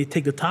when you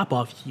take the top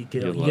off, you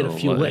get a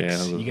few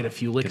licks. You get a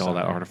few licks. Get all on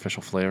that there.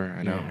 artificial flavor.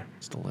 I know. Yeah.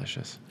 It's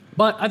delicious.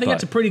 But I think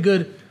that's a But- pretty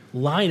good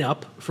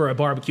lineup for a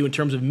barbecue in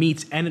terms of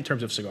meats and in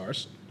terms of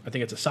cigars. I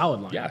think it's a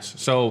solid lineup. Yes.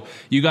 So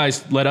you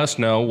guys let us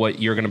know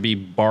what you're going to be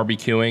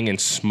barbecuing and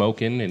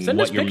smoking and Send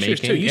what us you're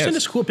pictures making. too. You send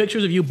us cool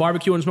pictures of you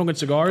barbecuing and smoking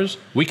cigars.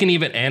 We can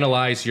even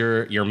analyze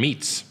your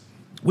meats.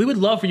 We would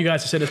love for you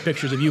guys to send us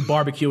pictures of you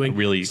barbecuing.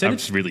 Really, Send I'm it-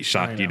 just really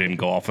shocked you didn't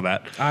go off of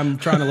that. I'm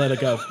trying to let it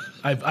go.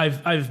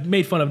 I've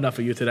made fun of enough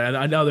of you today.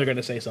 I know they're going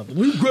to say something.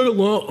 We get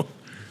along.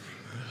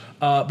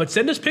 But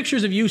send us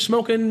pictures of you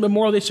smoking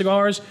Memorial Day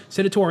cigars.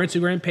 Send it to our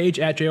Instagram page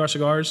at JR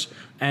Cigars,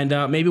 and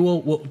maybe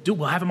we'll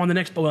have them on the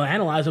next. We'll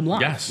analyze them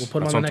live. Yes, we'll put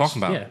that's them on what the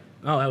I'm next. talking about.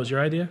 Yeah. Oh, that was your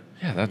idea.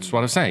 Yeah, that's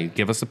what I'm saying.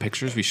 Give us the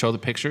pictures. We show the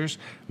pictures.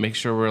 Make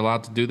sure we're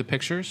allowed to do the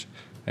pictures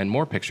and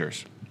more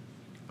pictures.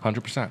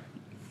 100%.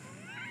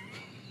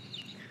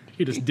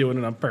 You're just doing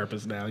it on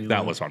purpose now.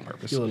 That was on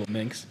purpose. You little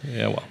minx.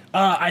 Yeah, well.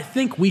 I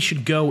think we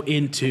should go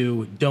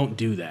into don't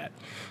do that.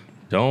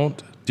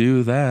 Don't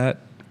do that.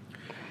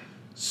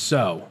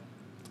 So,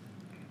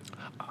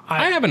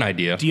 I have an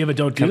idea. do you have a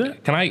don't do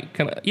that? Can I?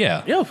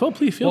 Yeah. Yeah,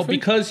 please feel Well, free.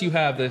 because you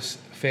have this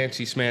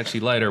fancy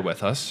smancy lighter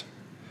with us,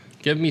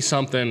 give me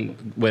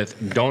something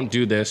with don't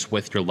do this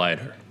with your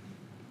lighter.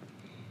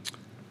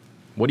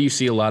 What do you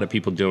see a lot of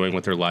people doing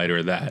with their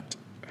lighter that?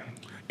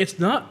 It's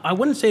not, I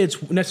wouldn't say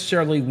it's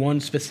necessarily one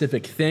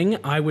specific thing.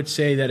 I would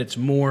say that it's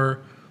more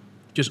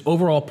just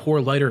overall poor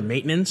lighter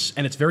maintenance,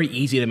 and it's very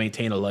easy to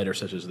maintain a lighter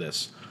such as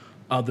this.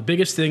 The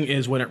biggest thing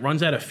is when it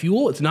runs out of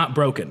fuel, it's not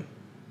broken.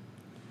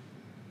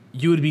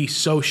 You would be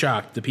so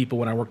shocked, the people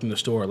when I worked in the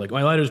store, like,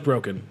 my lighter's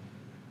broken.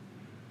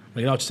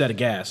 Like, no, it's just out of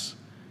gas.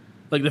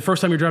 Like, the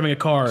first time you're driving a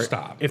car.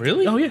 Stop.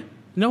 Really? Oh, yeah.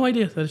 No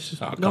idea. That's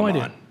just Oh, no come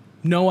idea. on.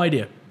 No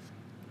idea.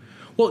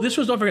 Well, don't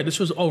forget, this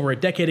was over a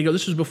decade ago.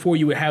 This was before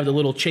you would have the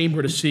little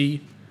chamber to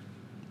see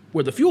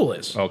where the fuel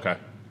is. Okay.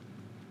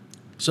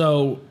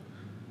 So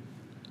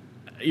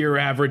your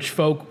average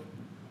folk,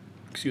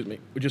 would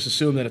just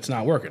assume that it's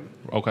not working.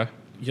 Okay.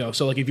 You know,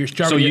 so like if you're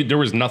So driving, there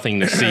was nothing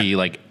to see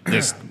like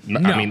this. No.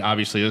 I mean,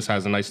 obviously this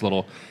has a nice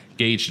little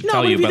gauge to no,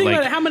 tell but you, if you but think like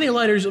about it, how many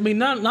lighters? I mean,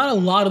 not a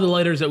lot of the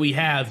lighters that we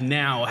have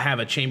now have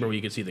a chamber where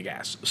you can see the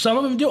gas. Some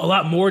of them do. A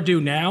lot more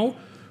do now.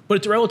 but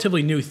it's a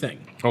relatively new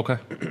thing. Okay.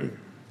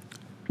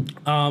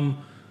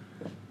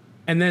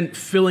 And then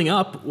filling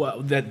up,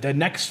 well, the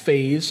next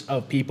phase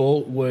of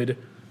people would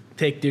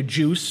take their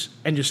juice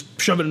and just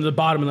shove it into the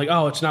bottom and like,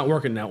 oh, it's not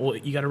working now. Well,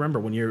 you got to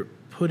remember, when you're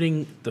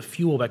putting the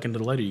fuel back into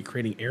the lighter, you're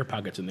creating air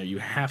pockets in there. You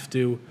have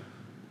to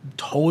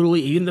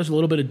totally, even there's a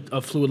little bit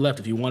of fluid left,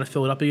 if you want to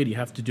fill it up again, you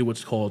have to do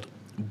what's called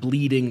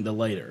bleeding the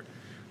lighter.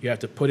 You have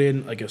to put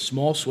in like a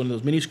small, one of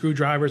those mini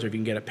screwdrivers, or if you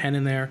can get a pen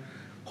in there,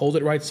 hold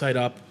it right side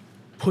up,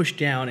 push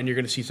down, and you're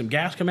going to see some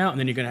gas come out, and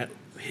then you're going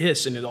to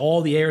hiss, and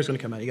all the air is going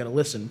to come out. You got to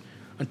listen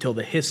until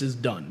the hiss is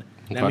done.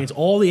 And that means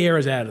all the air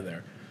is out of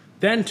there.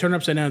 Then turn it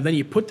upside down. Then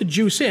you put the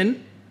juice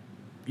in,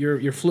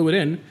 your fluid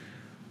in,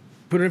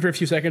 put it in for a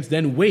few seconds,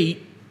 then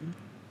wait,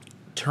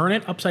 turn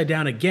it upside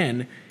down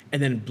again,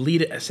 and then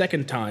bleed it a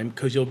second time,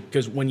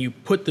 because when you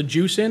put the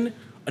juice in,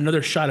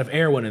 another shot of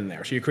air went in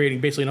there. So you're creating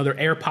basically another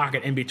air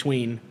pocket in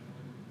between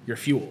your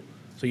fuel.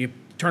 So you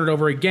turn it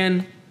over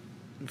again,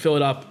 fill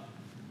it up,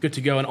 good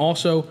to go. And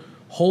also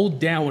hold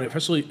down,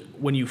 especially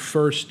when you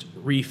first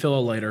refill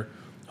a lighter,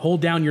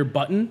 hold down your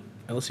button.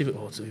 And let's see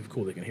if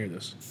cool they can hear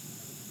this.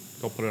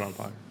 Don't put it on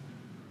fire.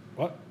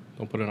 What?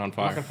 Don't put it on I'm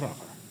fire. not gonna put it on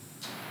fire.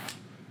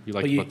 You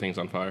like to put things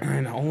on fire.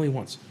 And only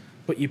once.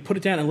 But you put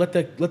it down and let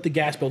the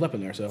gas build up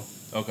in there. So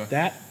Okay.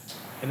 that,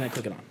 and then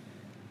click it on.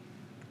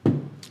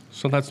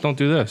 So let's don't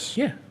do this.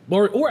 Yeah.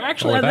 Or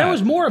actually, Or that that.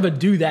 was more of a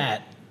do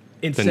that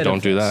instead Then don't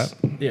of do this.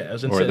 that. Yeah, it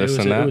was, Or this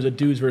and that. It was a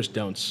do's versus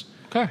don'ts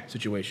Okay.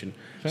 situation.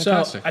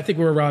 Fantastic. So I think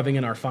we're arriving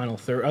in our final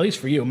third, at least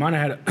for you. Mine, I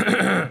had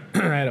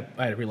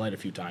to relight a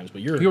few times,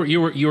 but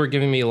You were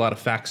giving me a lot of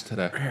facts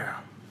today. Yeah.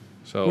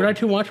 So Were I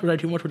too much? Was I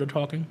too much with the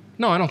talking?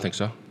 no, I don't think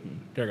so.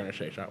 They're gonna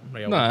say something.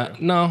 They No, always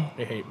do. no.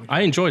 They hate me.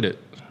 I enjoyed it.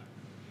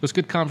 It was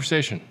good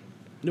conversation.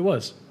 It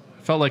was.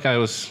 Felt like I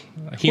was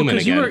a human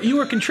Because again. you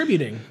were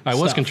contributing. I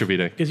was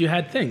contributing. because you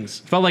had things.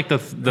 Felt like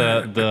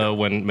the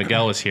when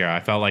Miguel was here, I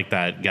felt like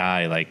that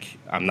guy. Like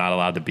I'm not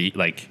allowed to be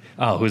like,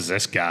 oh, who's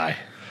this guy?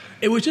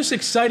 It was just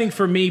exciting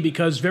for me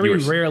because very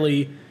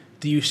rarely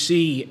do you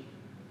see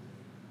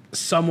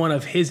someone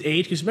of his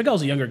age, because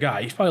Miguel's a younger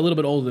guy. He's probably a little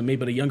bit older than me,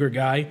 but a younger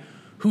guy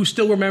who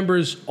still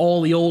remembers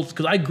all the old,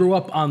 because I grew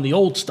up on the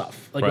old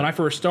stuff. Like when Right. I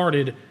first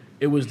started,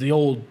 it was the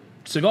old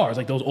cigars,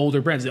 like those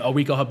older brands, the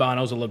Aurico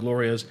Habanos, the La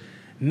Glorias.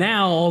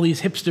 Now all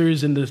these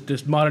hipsters and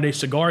this modern day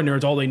cigar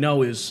nerds, all they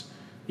know is,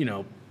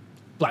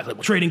 Black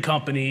Label Trading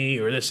Company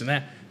or this and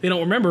that. They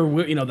don't remember,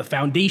 the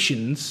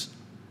foundations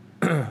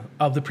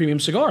of the premium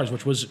cigars,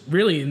 which was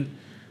really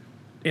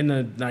in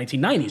the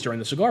 1990s during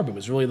the cigar boom. It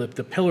was really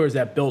the pillars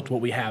that built what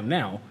we have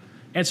now.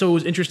 And so it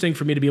was interesting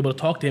for me to be able to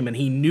talk to him, and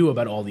he knew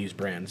about all these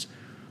brands.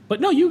 But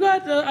no, you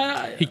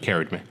got... He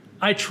carried me.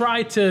 I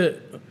tried to...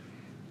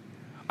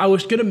 I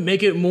was going to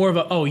make it more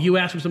of you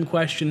ask him some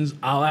questions,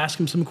 I'll ask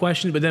him some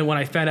questions, but then when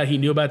I found out he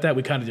knew about that,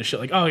 we kind of just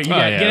get out of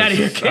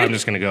here, kid. I'm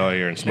just gonna go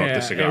here and smoke Yeah,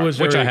 the cigar, it was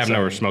which very I have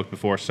never exciting. smoked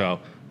before, so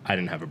I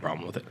didn't have a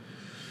problem with it.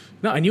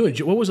 No, and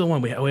what was the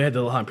one we had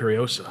the La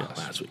Imperiosa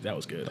last week. That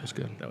was good. That was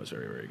good. That was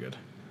very, very good.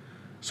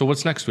 So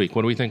what's next week?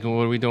 What are we thinking?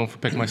 What are we doing for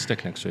Pick My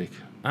Stick next week?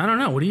 I don't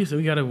know. What do you think?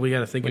 We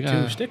gotta think of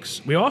gotta- two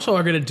sticks. We also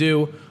are gonna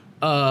do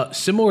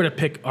similar to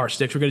Pick Our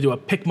Sticks. We're gonna do a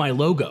Pick My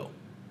Logo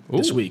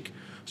this Ooh. week.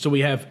 So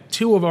we have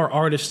two of our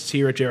artists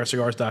here at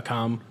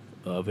jrcigars.com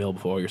available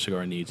for all your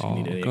cigar needs. If you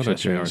need any Go to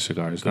accessories,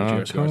 go to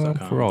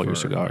jrcigars.com for all your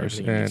everything cigars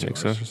you need and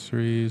cigars.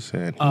 accessories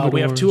and We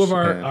have two of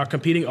humidors and our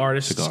competing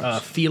artists,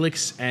 cigars.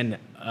 Felix and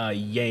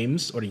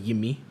Yames, or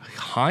Yimmy.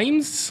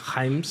 Heims.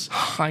 Himes,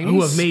 Himes?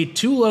 who have made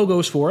two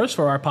logos for us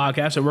for our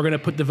podcast, and we're going to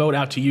put the vote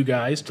out to you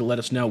guys to let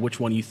us know which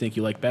one you think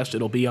you like best.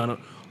 It'll be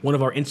on one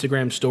of our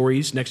Instagram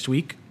stories next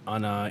week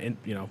on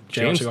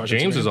James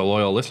is a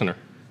loyal listener.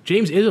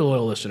 James is a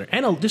loyal listener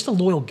and just a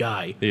loyal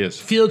guy. He is.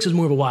 Felix is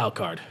more of a wild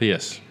card. He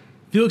is.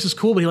 Felix is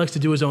cool, but he likes to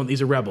do his own.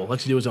 He's a rebel.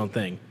 Likes to do his own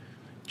thing.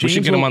 We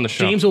should get him on the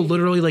show. James will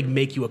literally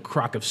make you a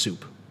crock of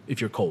soup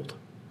if you're cold.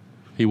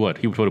 He would.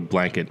 He would put a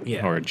blanket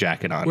Yeah. or a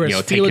jacket on. Whereas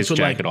Take Felix his would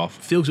jacket off.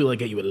 Felix would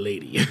get you a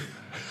lady.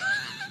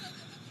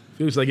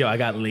 Felix is I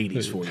got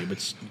ladies for you,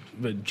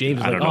 but James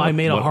is don't know I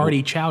made a what-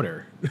 hearty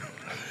chowder.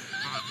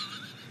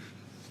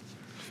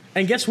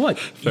 And guess what?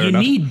 You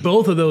enough. need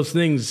both of those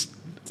things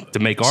To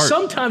make art.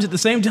 sometimes at the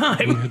same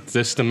time.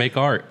 Just to make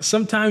art.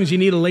 Sometimes you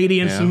need a lady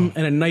and Yeah.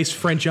 and a nice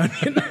French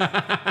onion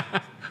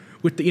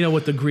with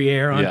the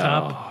Gruyere on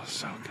top, Oh,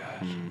 so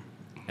good.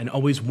 and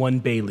always one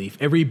bay leaf.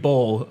 Every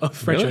bowl of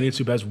French Really? onion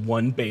soup has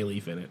one bay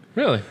leaf in it.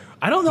 Really?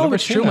 I don't know Never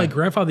if it's seen true. My that.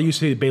 grandfather used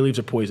to say that bay leaves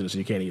are poisonous and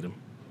you can't eat them.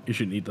 You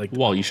shouldn't eat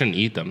Well, you shouldn't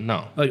eat them.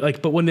 No.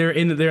 but when they're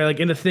in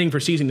the thing for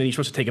seasoning, then you're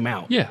supposed to take them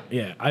out. Yeah.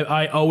 yeah.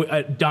 I always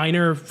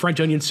diner French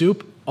onion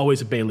soup, always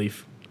a bay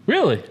leaf.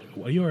 Really?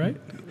 Are you all right?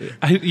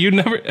 You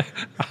never.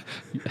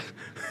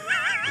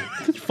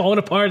 Falling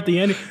apart at the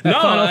end.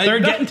 That final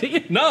third getting to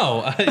you.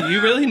 No,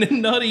 you really did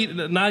not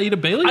eat a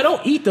bay leaf? I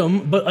don't eat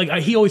them, but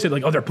he always said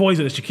they're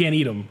poisonous. You can't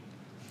eat them.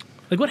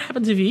 What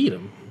happens if you eat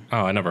them?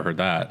 Oh, I never heard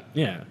that.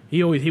 Yeah,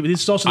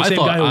 this is also the I same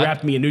thought guy who I-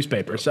 wrapped me in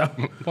newspaper. So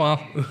Well,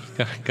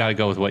 gotta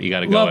go with what you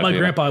gotta go love with. my you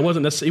know. grandpa.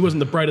 He wasn't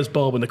the brightest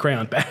bulb in the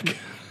crayon pack.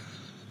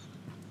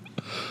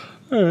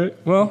 All right.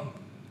 Well.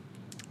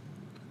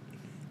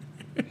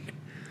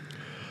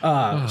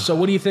 So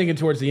what are you thinking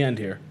towards the end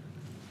here?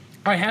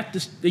 I have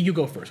to. You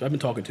go first. I've been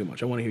talking too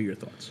much. I want to hear your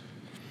thoughts.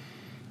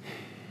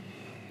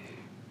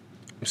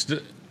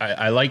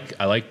 I like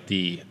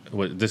the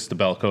this is the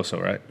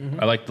Bellicoso, right? Mm-hmm.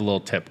 I like the little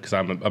tip because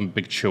I'm a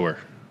big chewer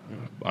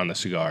on the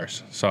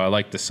cigars, so I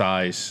like the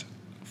size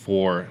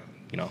for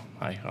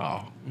I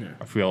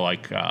feel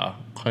like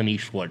Clint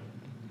Eastwood.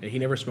 Yeah, he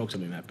never smoked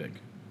something that big.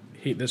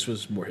 This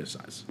was more his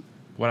size.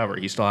 Whatever,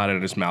 he still had it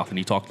in his mouth and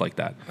he talked like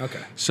that.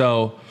 Okay.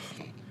 So,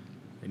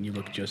 and you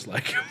look just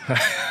like him.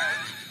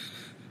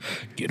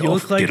 Get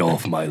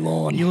off my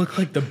lawn. You look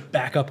like the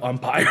backup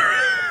umpire.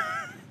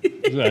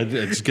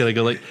 It's gonna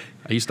go like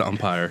I used to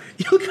umpire.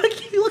 You look like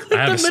I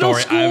have the a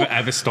story. school. I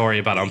have a story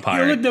about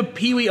umpiring. You look like the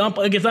Pee Wee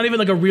umpire. Like, it's not even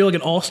like a real like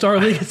an all-star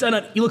league. It's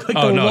not. You look like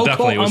the local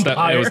definitely.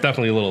 umpire. It was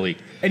definitely a little league.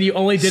 And you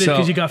only did it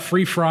because you got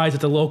free fries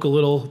at the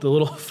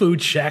little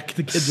food shack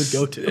the kids would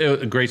go to. It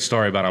was a great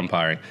story about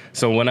umpiring.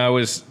 So when it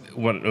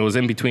was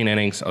in between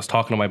innings, I was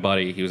talking to my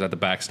buddy. He was at the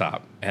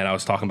backstop, and I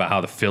was talking about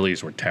how the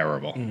Phillies were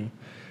terrible,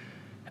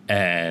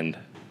 and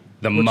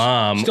the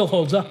mom still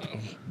holds up.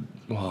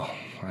 Well,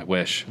 I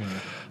wish.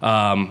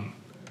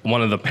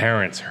 One of the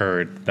parents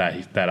heard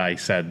that I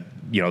said,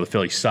 the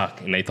Phillies suck,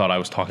 and they thought I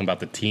was talking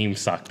about the team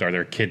sucked or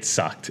their kids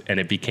sucked,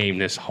 and it became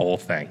this whole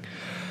thing.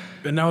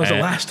 And that was the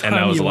last time.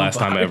 And that was the last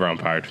time I ever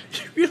umpired.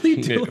 You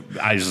really do.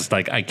 I was just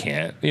like, I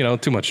can't.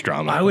 Too much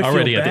drama. I would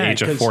already feel at the bad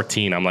age of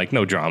 14. I'm like,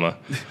 no drama.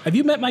 Have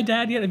you met my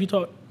dad yet? Have you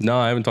talked? No,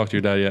 I haven't talked to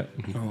your dad yet.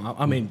 Oh,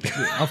 I mean,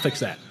 I'll fix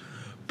that.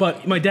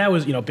 But my dad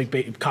was,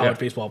 big college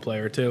baseball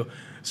player too.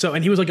 So,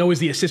 and he was like always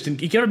the assistant.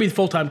 He could never be the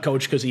full-time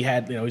coach because he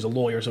had, he's a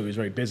lawyer, so he was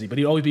very busy. But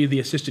he'd always be the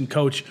assistant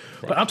coach.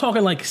 Right. But I'm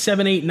talking like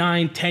 7, 8,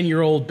 9,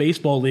 10-year-old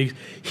baseball leagues.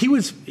 He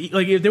was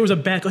like, if there was a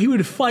bad call, he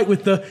would fight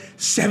with the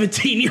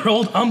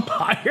 17-year-old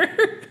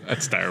umpire.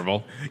 That's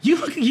terrible.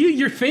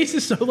 Your face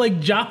is so like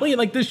jolly and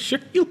like this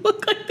shirt. You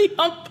look like the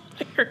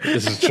umpire.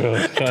 This is true.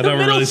 I never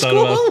really thought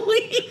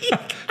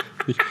about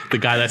the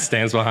guy that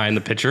stands behind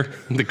the pitcher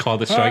to call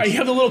the strikes. All right, you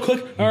have the little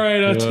click. All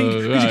right, because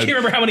you can't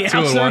remember how many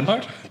outs there are.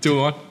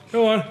 2-1.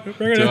 Go on.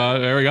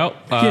 There we go.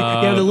 You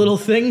have the little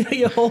thing that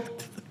you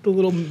hold, the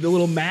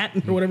little mat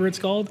or whatever it's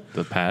called.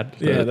 The pad,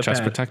 the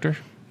chest protector.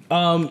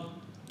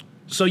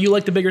 So you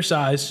like the bigger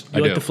size.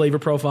 You like the flavor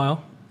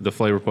profile. The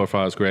flavor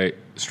profile is great.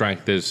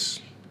 Strength is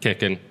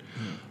kicking.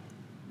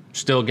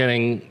 Still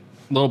getting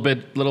a little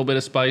bit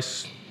of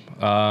spice.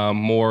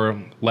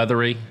 More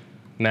leathery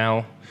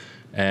now.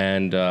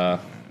 And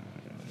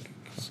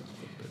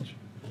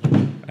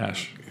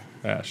Ash.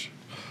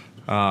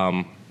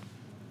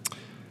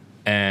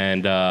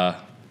 And a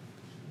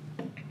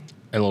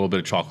little bit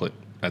of chocolate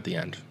at the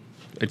end.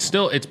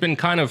 It's been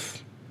kind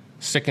of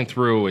sticking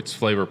through its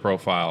flavor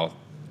profile,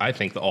 I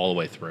think, all the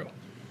way through.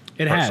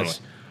 It personally has.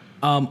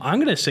 I'm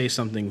going to say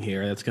something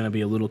here that's going to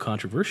be a little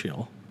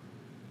controversial.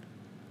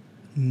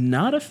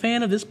 Not a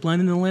fan of this blend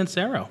in the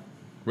Lancero.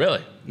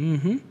 Really?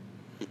 Mm-hmm.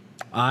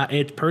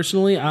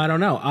 Personally, I don't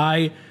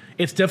know.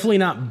 It's definitely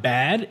not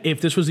bad.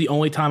 If this was the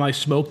only time I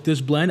smoked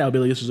this blend, I would be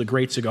like, this is a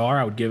great cigar.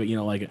 I would give it,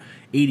 like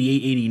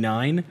 88,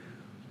 89.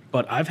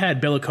 But I've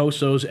had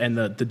Bellicosos and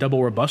the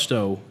Double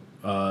Robusto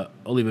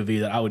Oliva V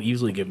that I would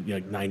easily give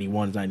like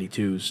 91s,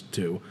 92s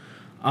to.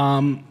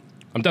 I'm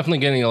definitely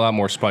getting a lot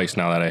more spice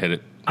now that I hit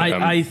it.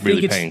 I think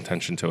really paying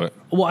attention to it.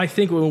 Well, I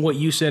think what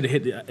you said,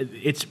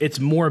 it's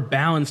more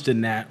balanced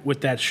in that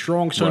with that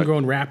strong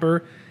sun-grown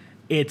wrapper.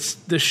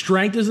 The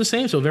strength is the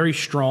same, so very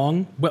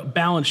strong, but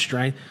balanced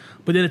strength.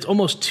 But then it's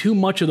almost too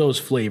much of those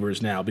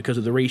flavors now because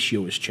of the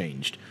ratio has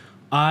changed.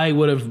 I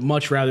would have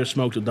much rather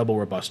smoked a Double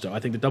Robusto. I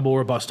think the Double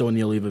Robusto in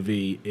the Oliva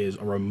V is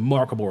a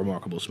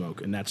remarkable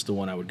smoke, and that's the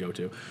one I would go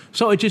to.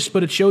 So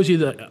but it shows you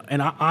that,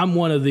 and I'm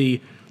one of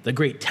the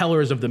great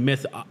tellers of the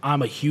myth.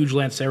 I'm a huge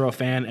Lancero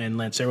fan, and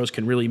Lanceros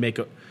can really make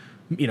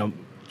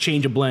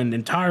change a blend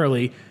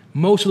entirely.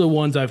 Most of the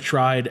ones I've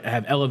tried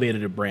have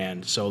elevated a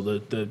brand.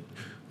 So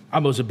I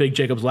was a big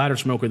Jacob's Ladder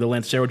smoker. The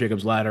Lancero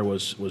Jacob's Ladder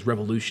was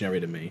revolutionary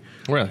to me.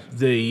 Really?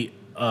 The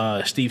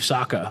Steve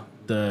Saka,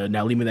 the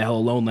Now Leave Me the Hell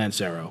Alone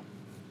Lancero,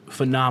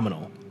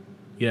 phenomenal.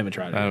 You haven't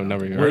tried it. I've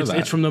never heard of that.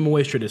 It's from the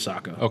Moisture de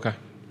Saka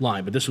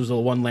line, but this was the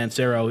one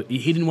Lancero.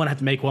 He didn't want to have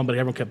to make one, but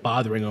everyone kept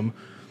bothering him.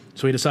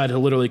 So he decided to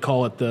literally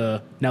call it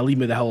the Now Leave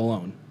Me the Hell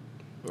Alone.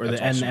 Or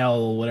that's the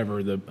NL,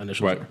 whatever the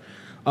initials are.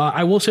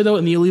 I will say, though,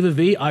 in the Oliva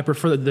V, I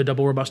prefer the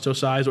Double Robusto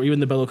size or even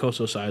the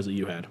Bellicoso size that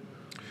you had.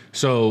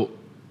 So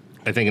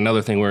I think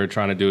another thing we're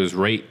trying to do is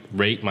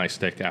rate my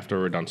stick after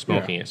we're done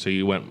smoking it. So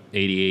you went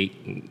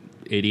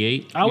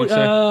 88? I would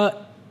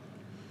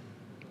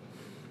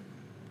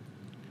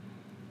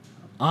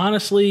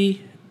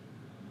honestly,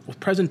 with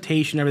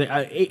presentation and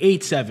everything,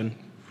 8.7.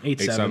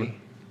 8.7.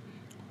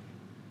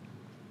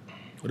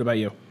 What about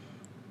you?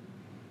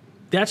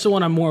 That's the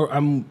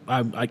one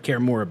I care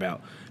more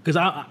about because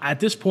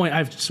at this point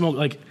I've smoked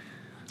like.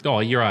 Oh,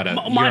 you're on a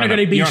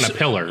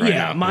pillar right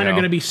now. Yeah, mine are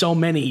going to be so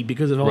many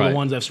because of all the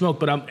ones I've smoked.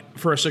 But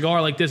for a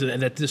cigar like this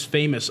that's this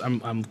famous,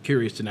 I'm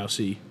curious to now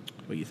see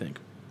what you think.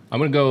 I'm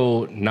going to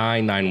go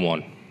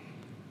 991.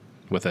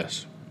 with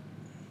this.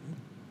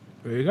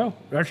 There you go.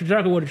 That's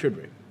exactly what it should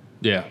be.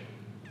 Yeah.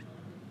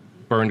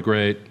 Burned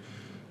great.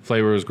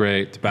 Flavor was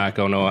great.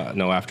 Tobacco,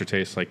 no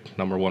aftertaste, like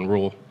number one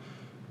rule.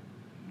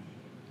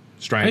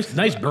 Strength.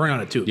 Nice burn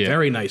on it, too. Yeah.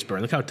 Very nice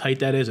burn. Look how tight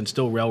that is and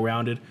still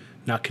well-rounded,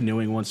 not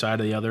canoeing one side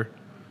or the other.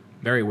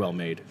 Very well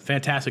made.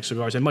 Fantastic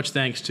cigars, and much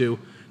thanks to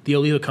the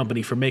Olila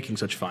Company for making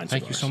such fine cigars.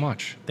 Thank you so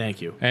much.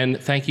 Thank you. And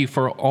thank you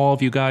for all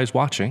of you guys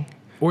watching.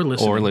 Or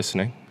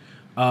listening.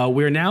 Or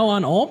We're now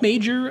on all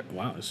major...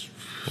 Wow,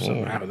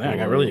 something happened there. I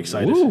got really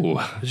excited. Ooh.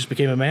 I just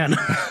became a man.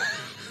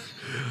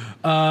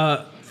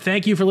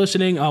 Thank you for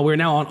listening. We're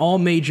now on all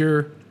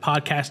major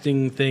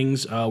podcasting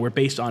things. We're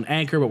based on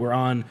Anchor, but we're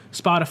on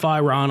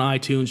Spotify. We're on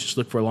iTunes. Just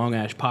look for Long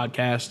Ash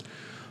Podcast.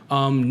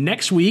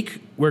 Next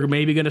week, we're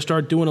maybe going to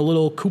start doing a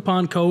little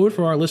coupon code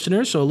for our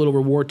listeners, so a little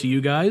reward to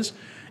you guys.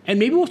 And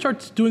maybe we'll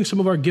start doing some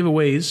of our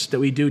giveaways that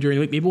we do during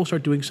the week. Maybe we'll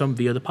start doing some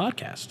via the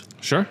podcast.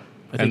 Sure.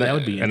 I think that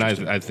would be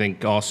interesting. And I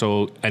think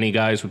also any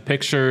guys with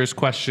pictures,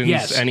 questions,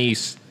 Yes.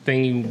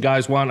 anything you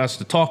guys want us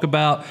to talk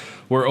about,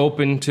 we're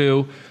open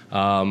to.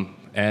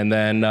 And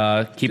then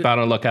keep out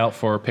on the lookout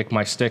for Pick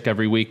My Stick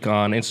every week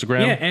on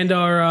Instagram. Yeah, and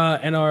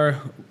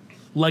our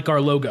like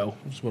our logo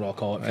is what I'll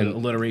call it for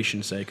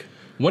alliteration's sake.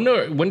 When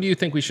do you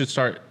think we should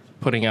start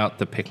putting out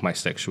the Pick My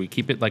Stick? Should we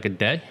keep it like a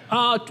day?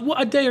 Well,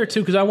 a day or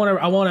two, because I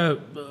want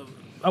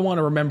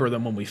to remember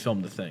them when we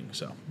film the thing.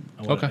 So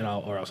Okay.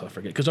 or else I'll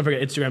forget. Because don't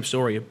forget Instagram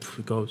story,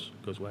 it goes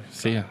away.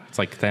 See ya. It's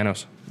like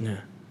Thanos.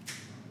 Yeah.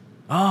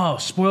 Oh,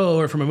 spoiler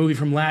alert from a movie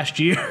from last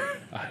year.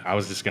 I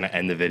was just gonna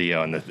end the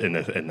video in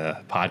the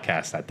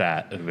podcast at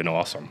that. It'd have been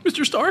awesome.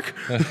 Mr. Stark.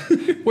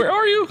 Where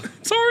are you?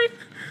 Sorry.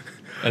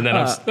 And then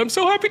I'm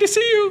so happy to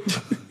see you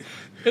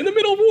in the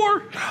middle of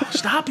war.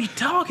 Stop you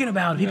talking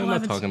about it. People I'm not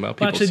haven't- talking about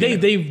Well, people actually,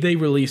 seeing they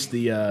released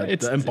the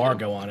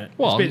embargo on it.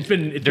 Well, it's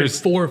been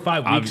 4 or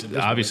 5 weeks. at this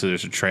Obviously,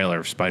 there's a trailer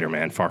of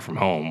Spider-Man: Far From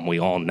Home. We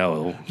all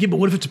know. point. Yeah, but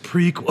what if it's a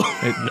prequel?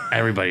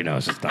 Everybody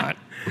knows it's not.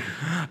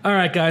 All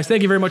right, guys.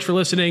 Thank you very much for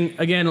listening.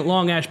 Again,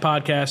 Long Ash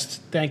Podcast.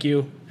 Thank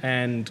you,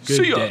 and good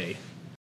See ya. day.